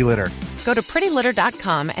smartest kitty litter. Go to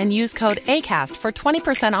prettylitter.com and use code ACAST for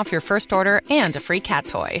 20% off your first order and a free cat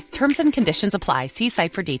toy. Terms and conditions apply. See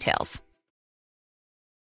site for details.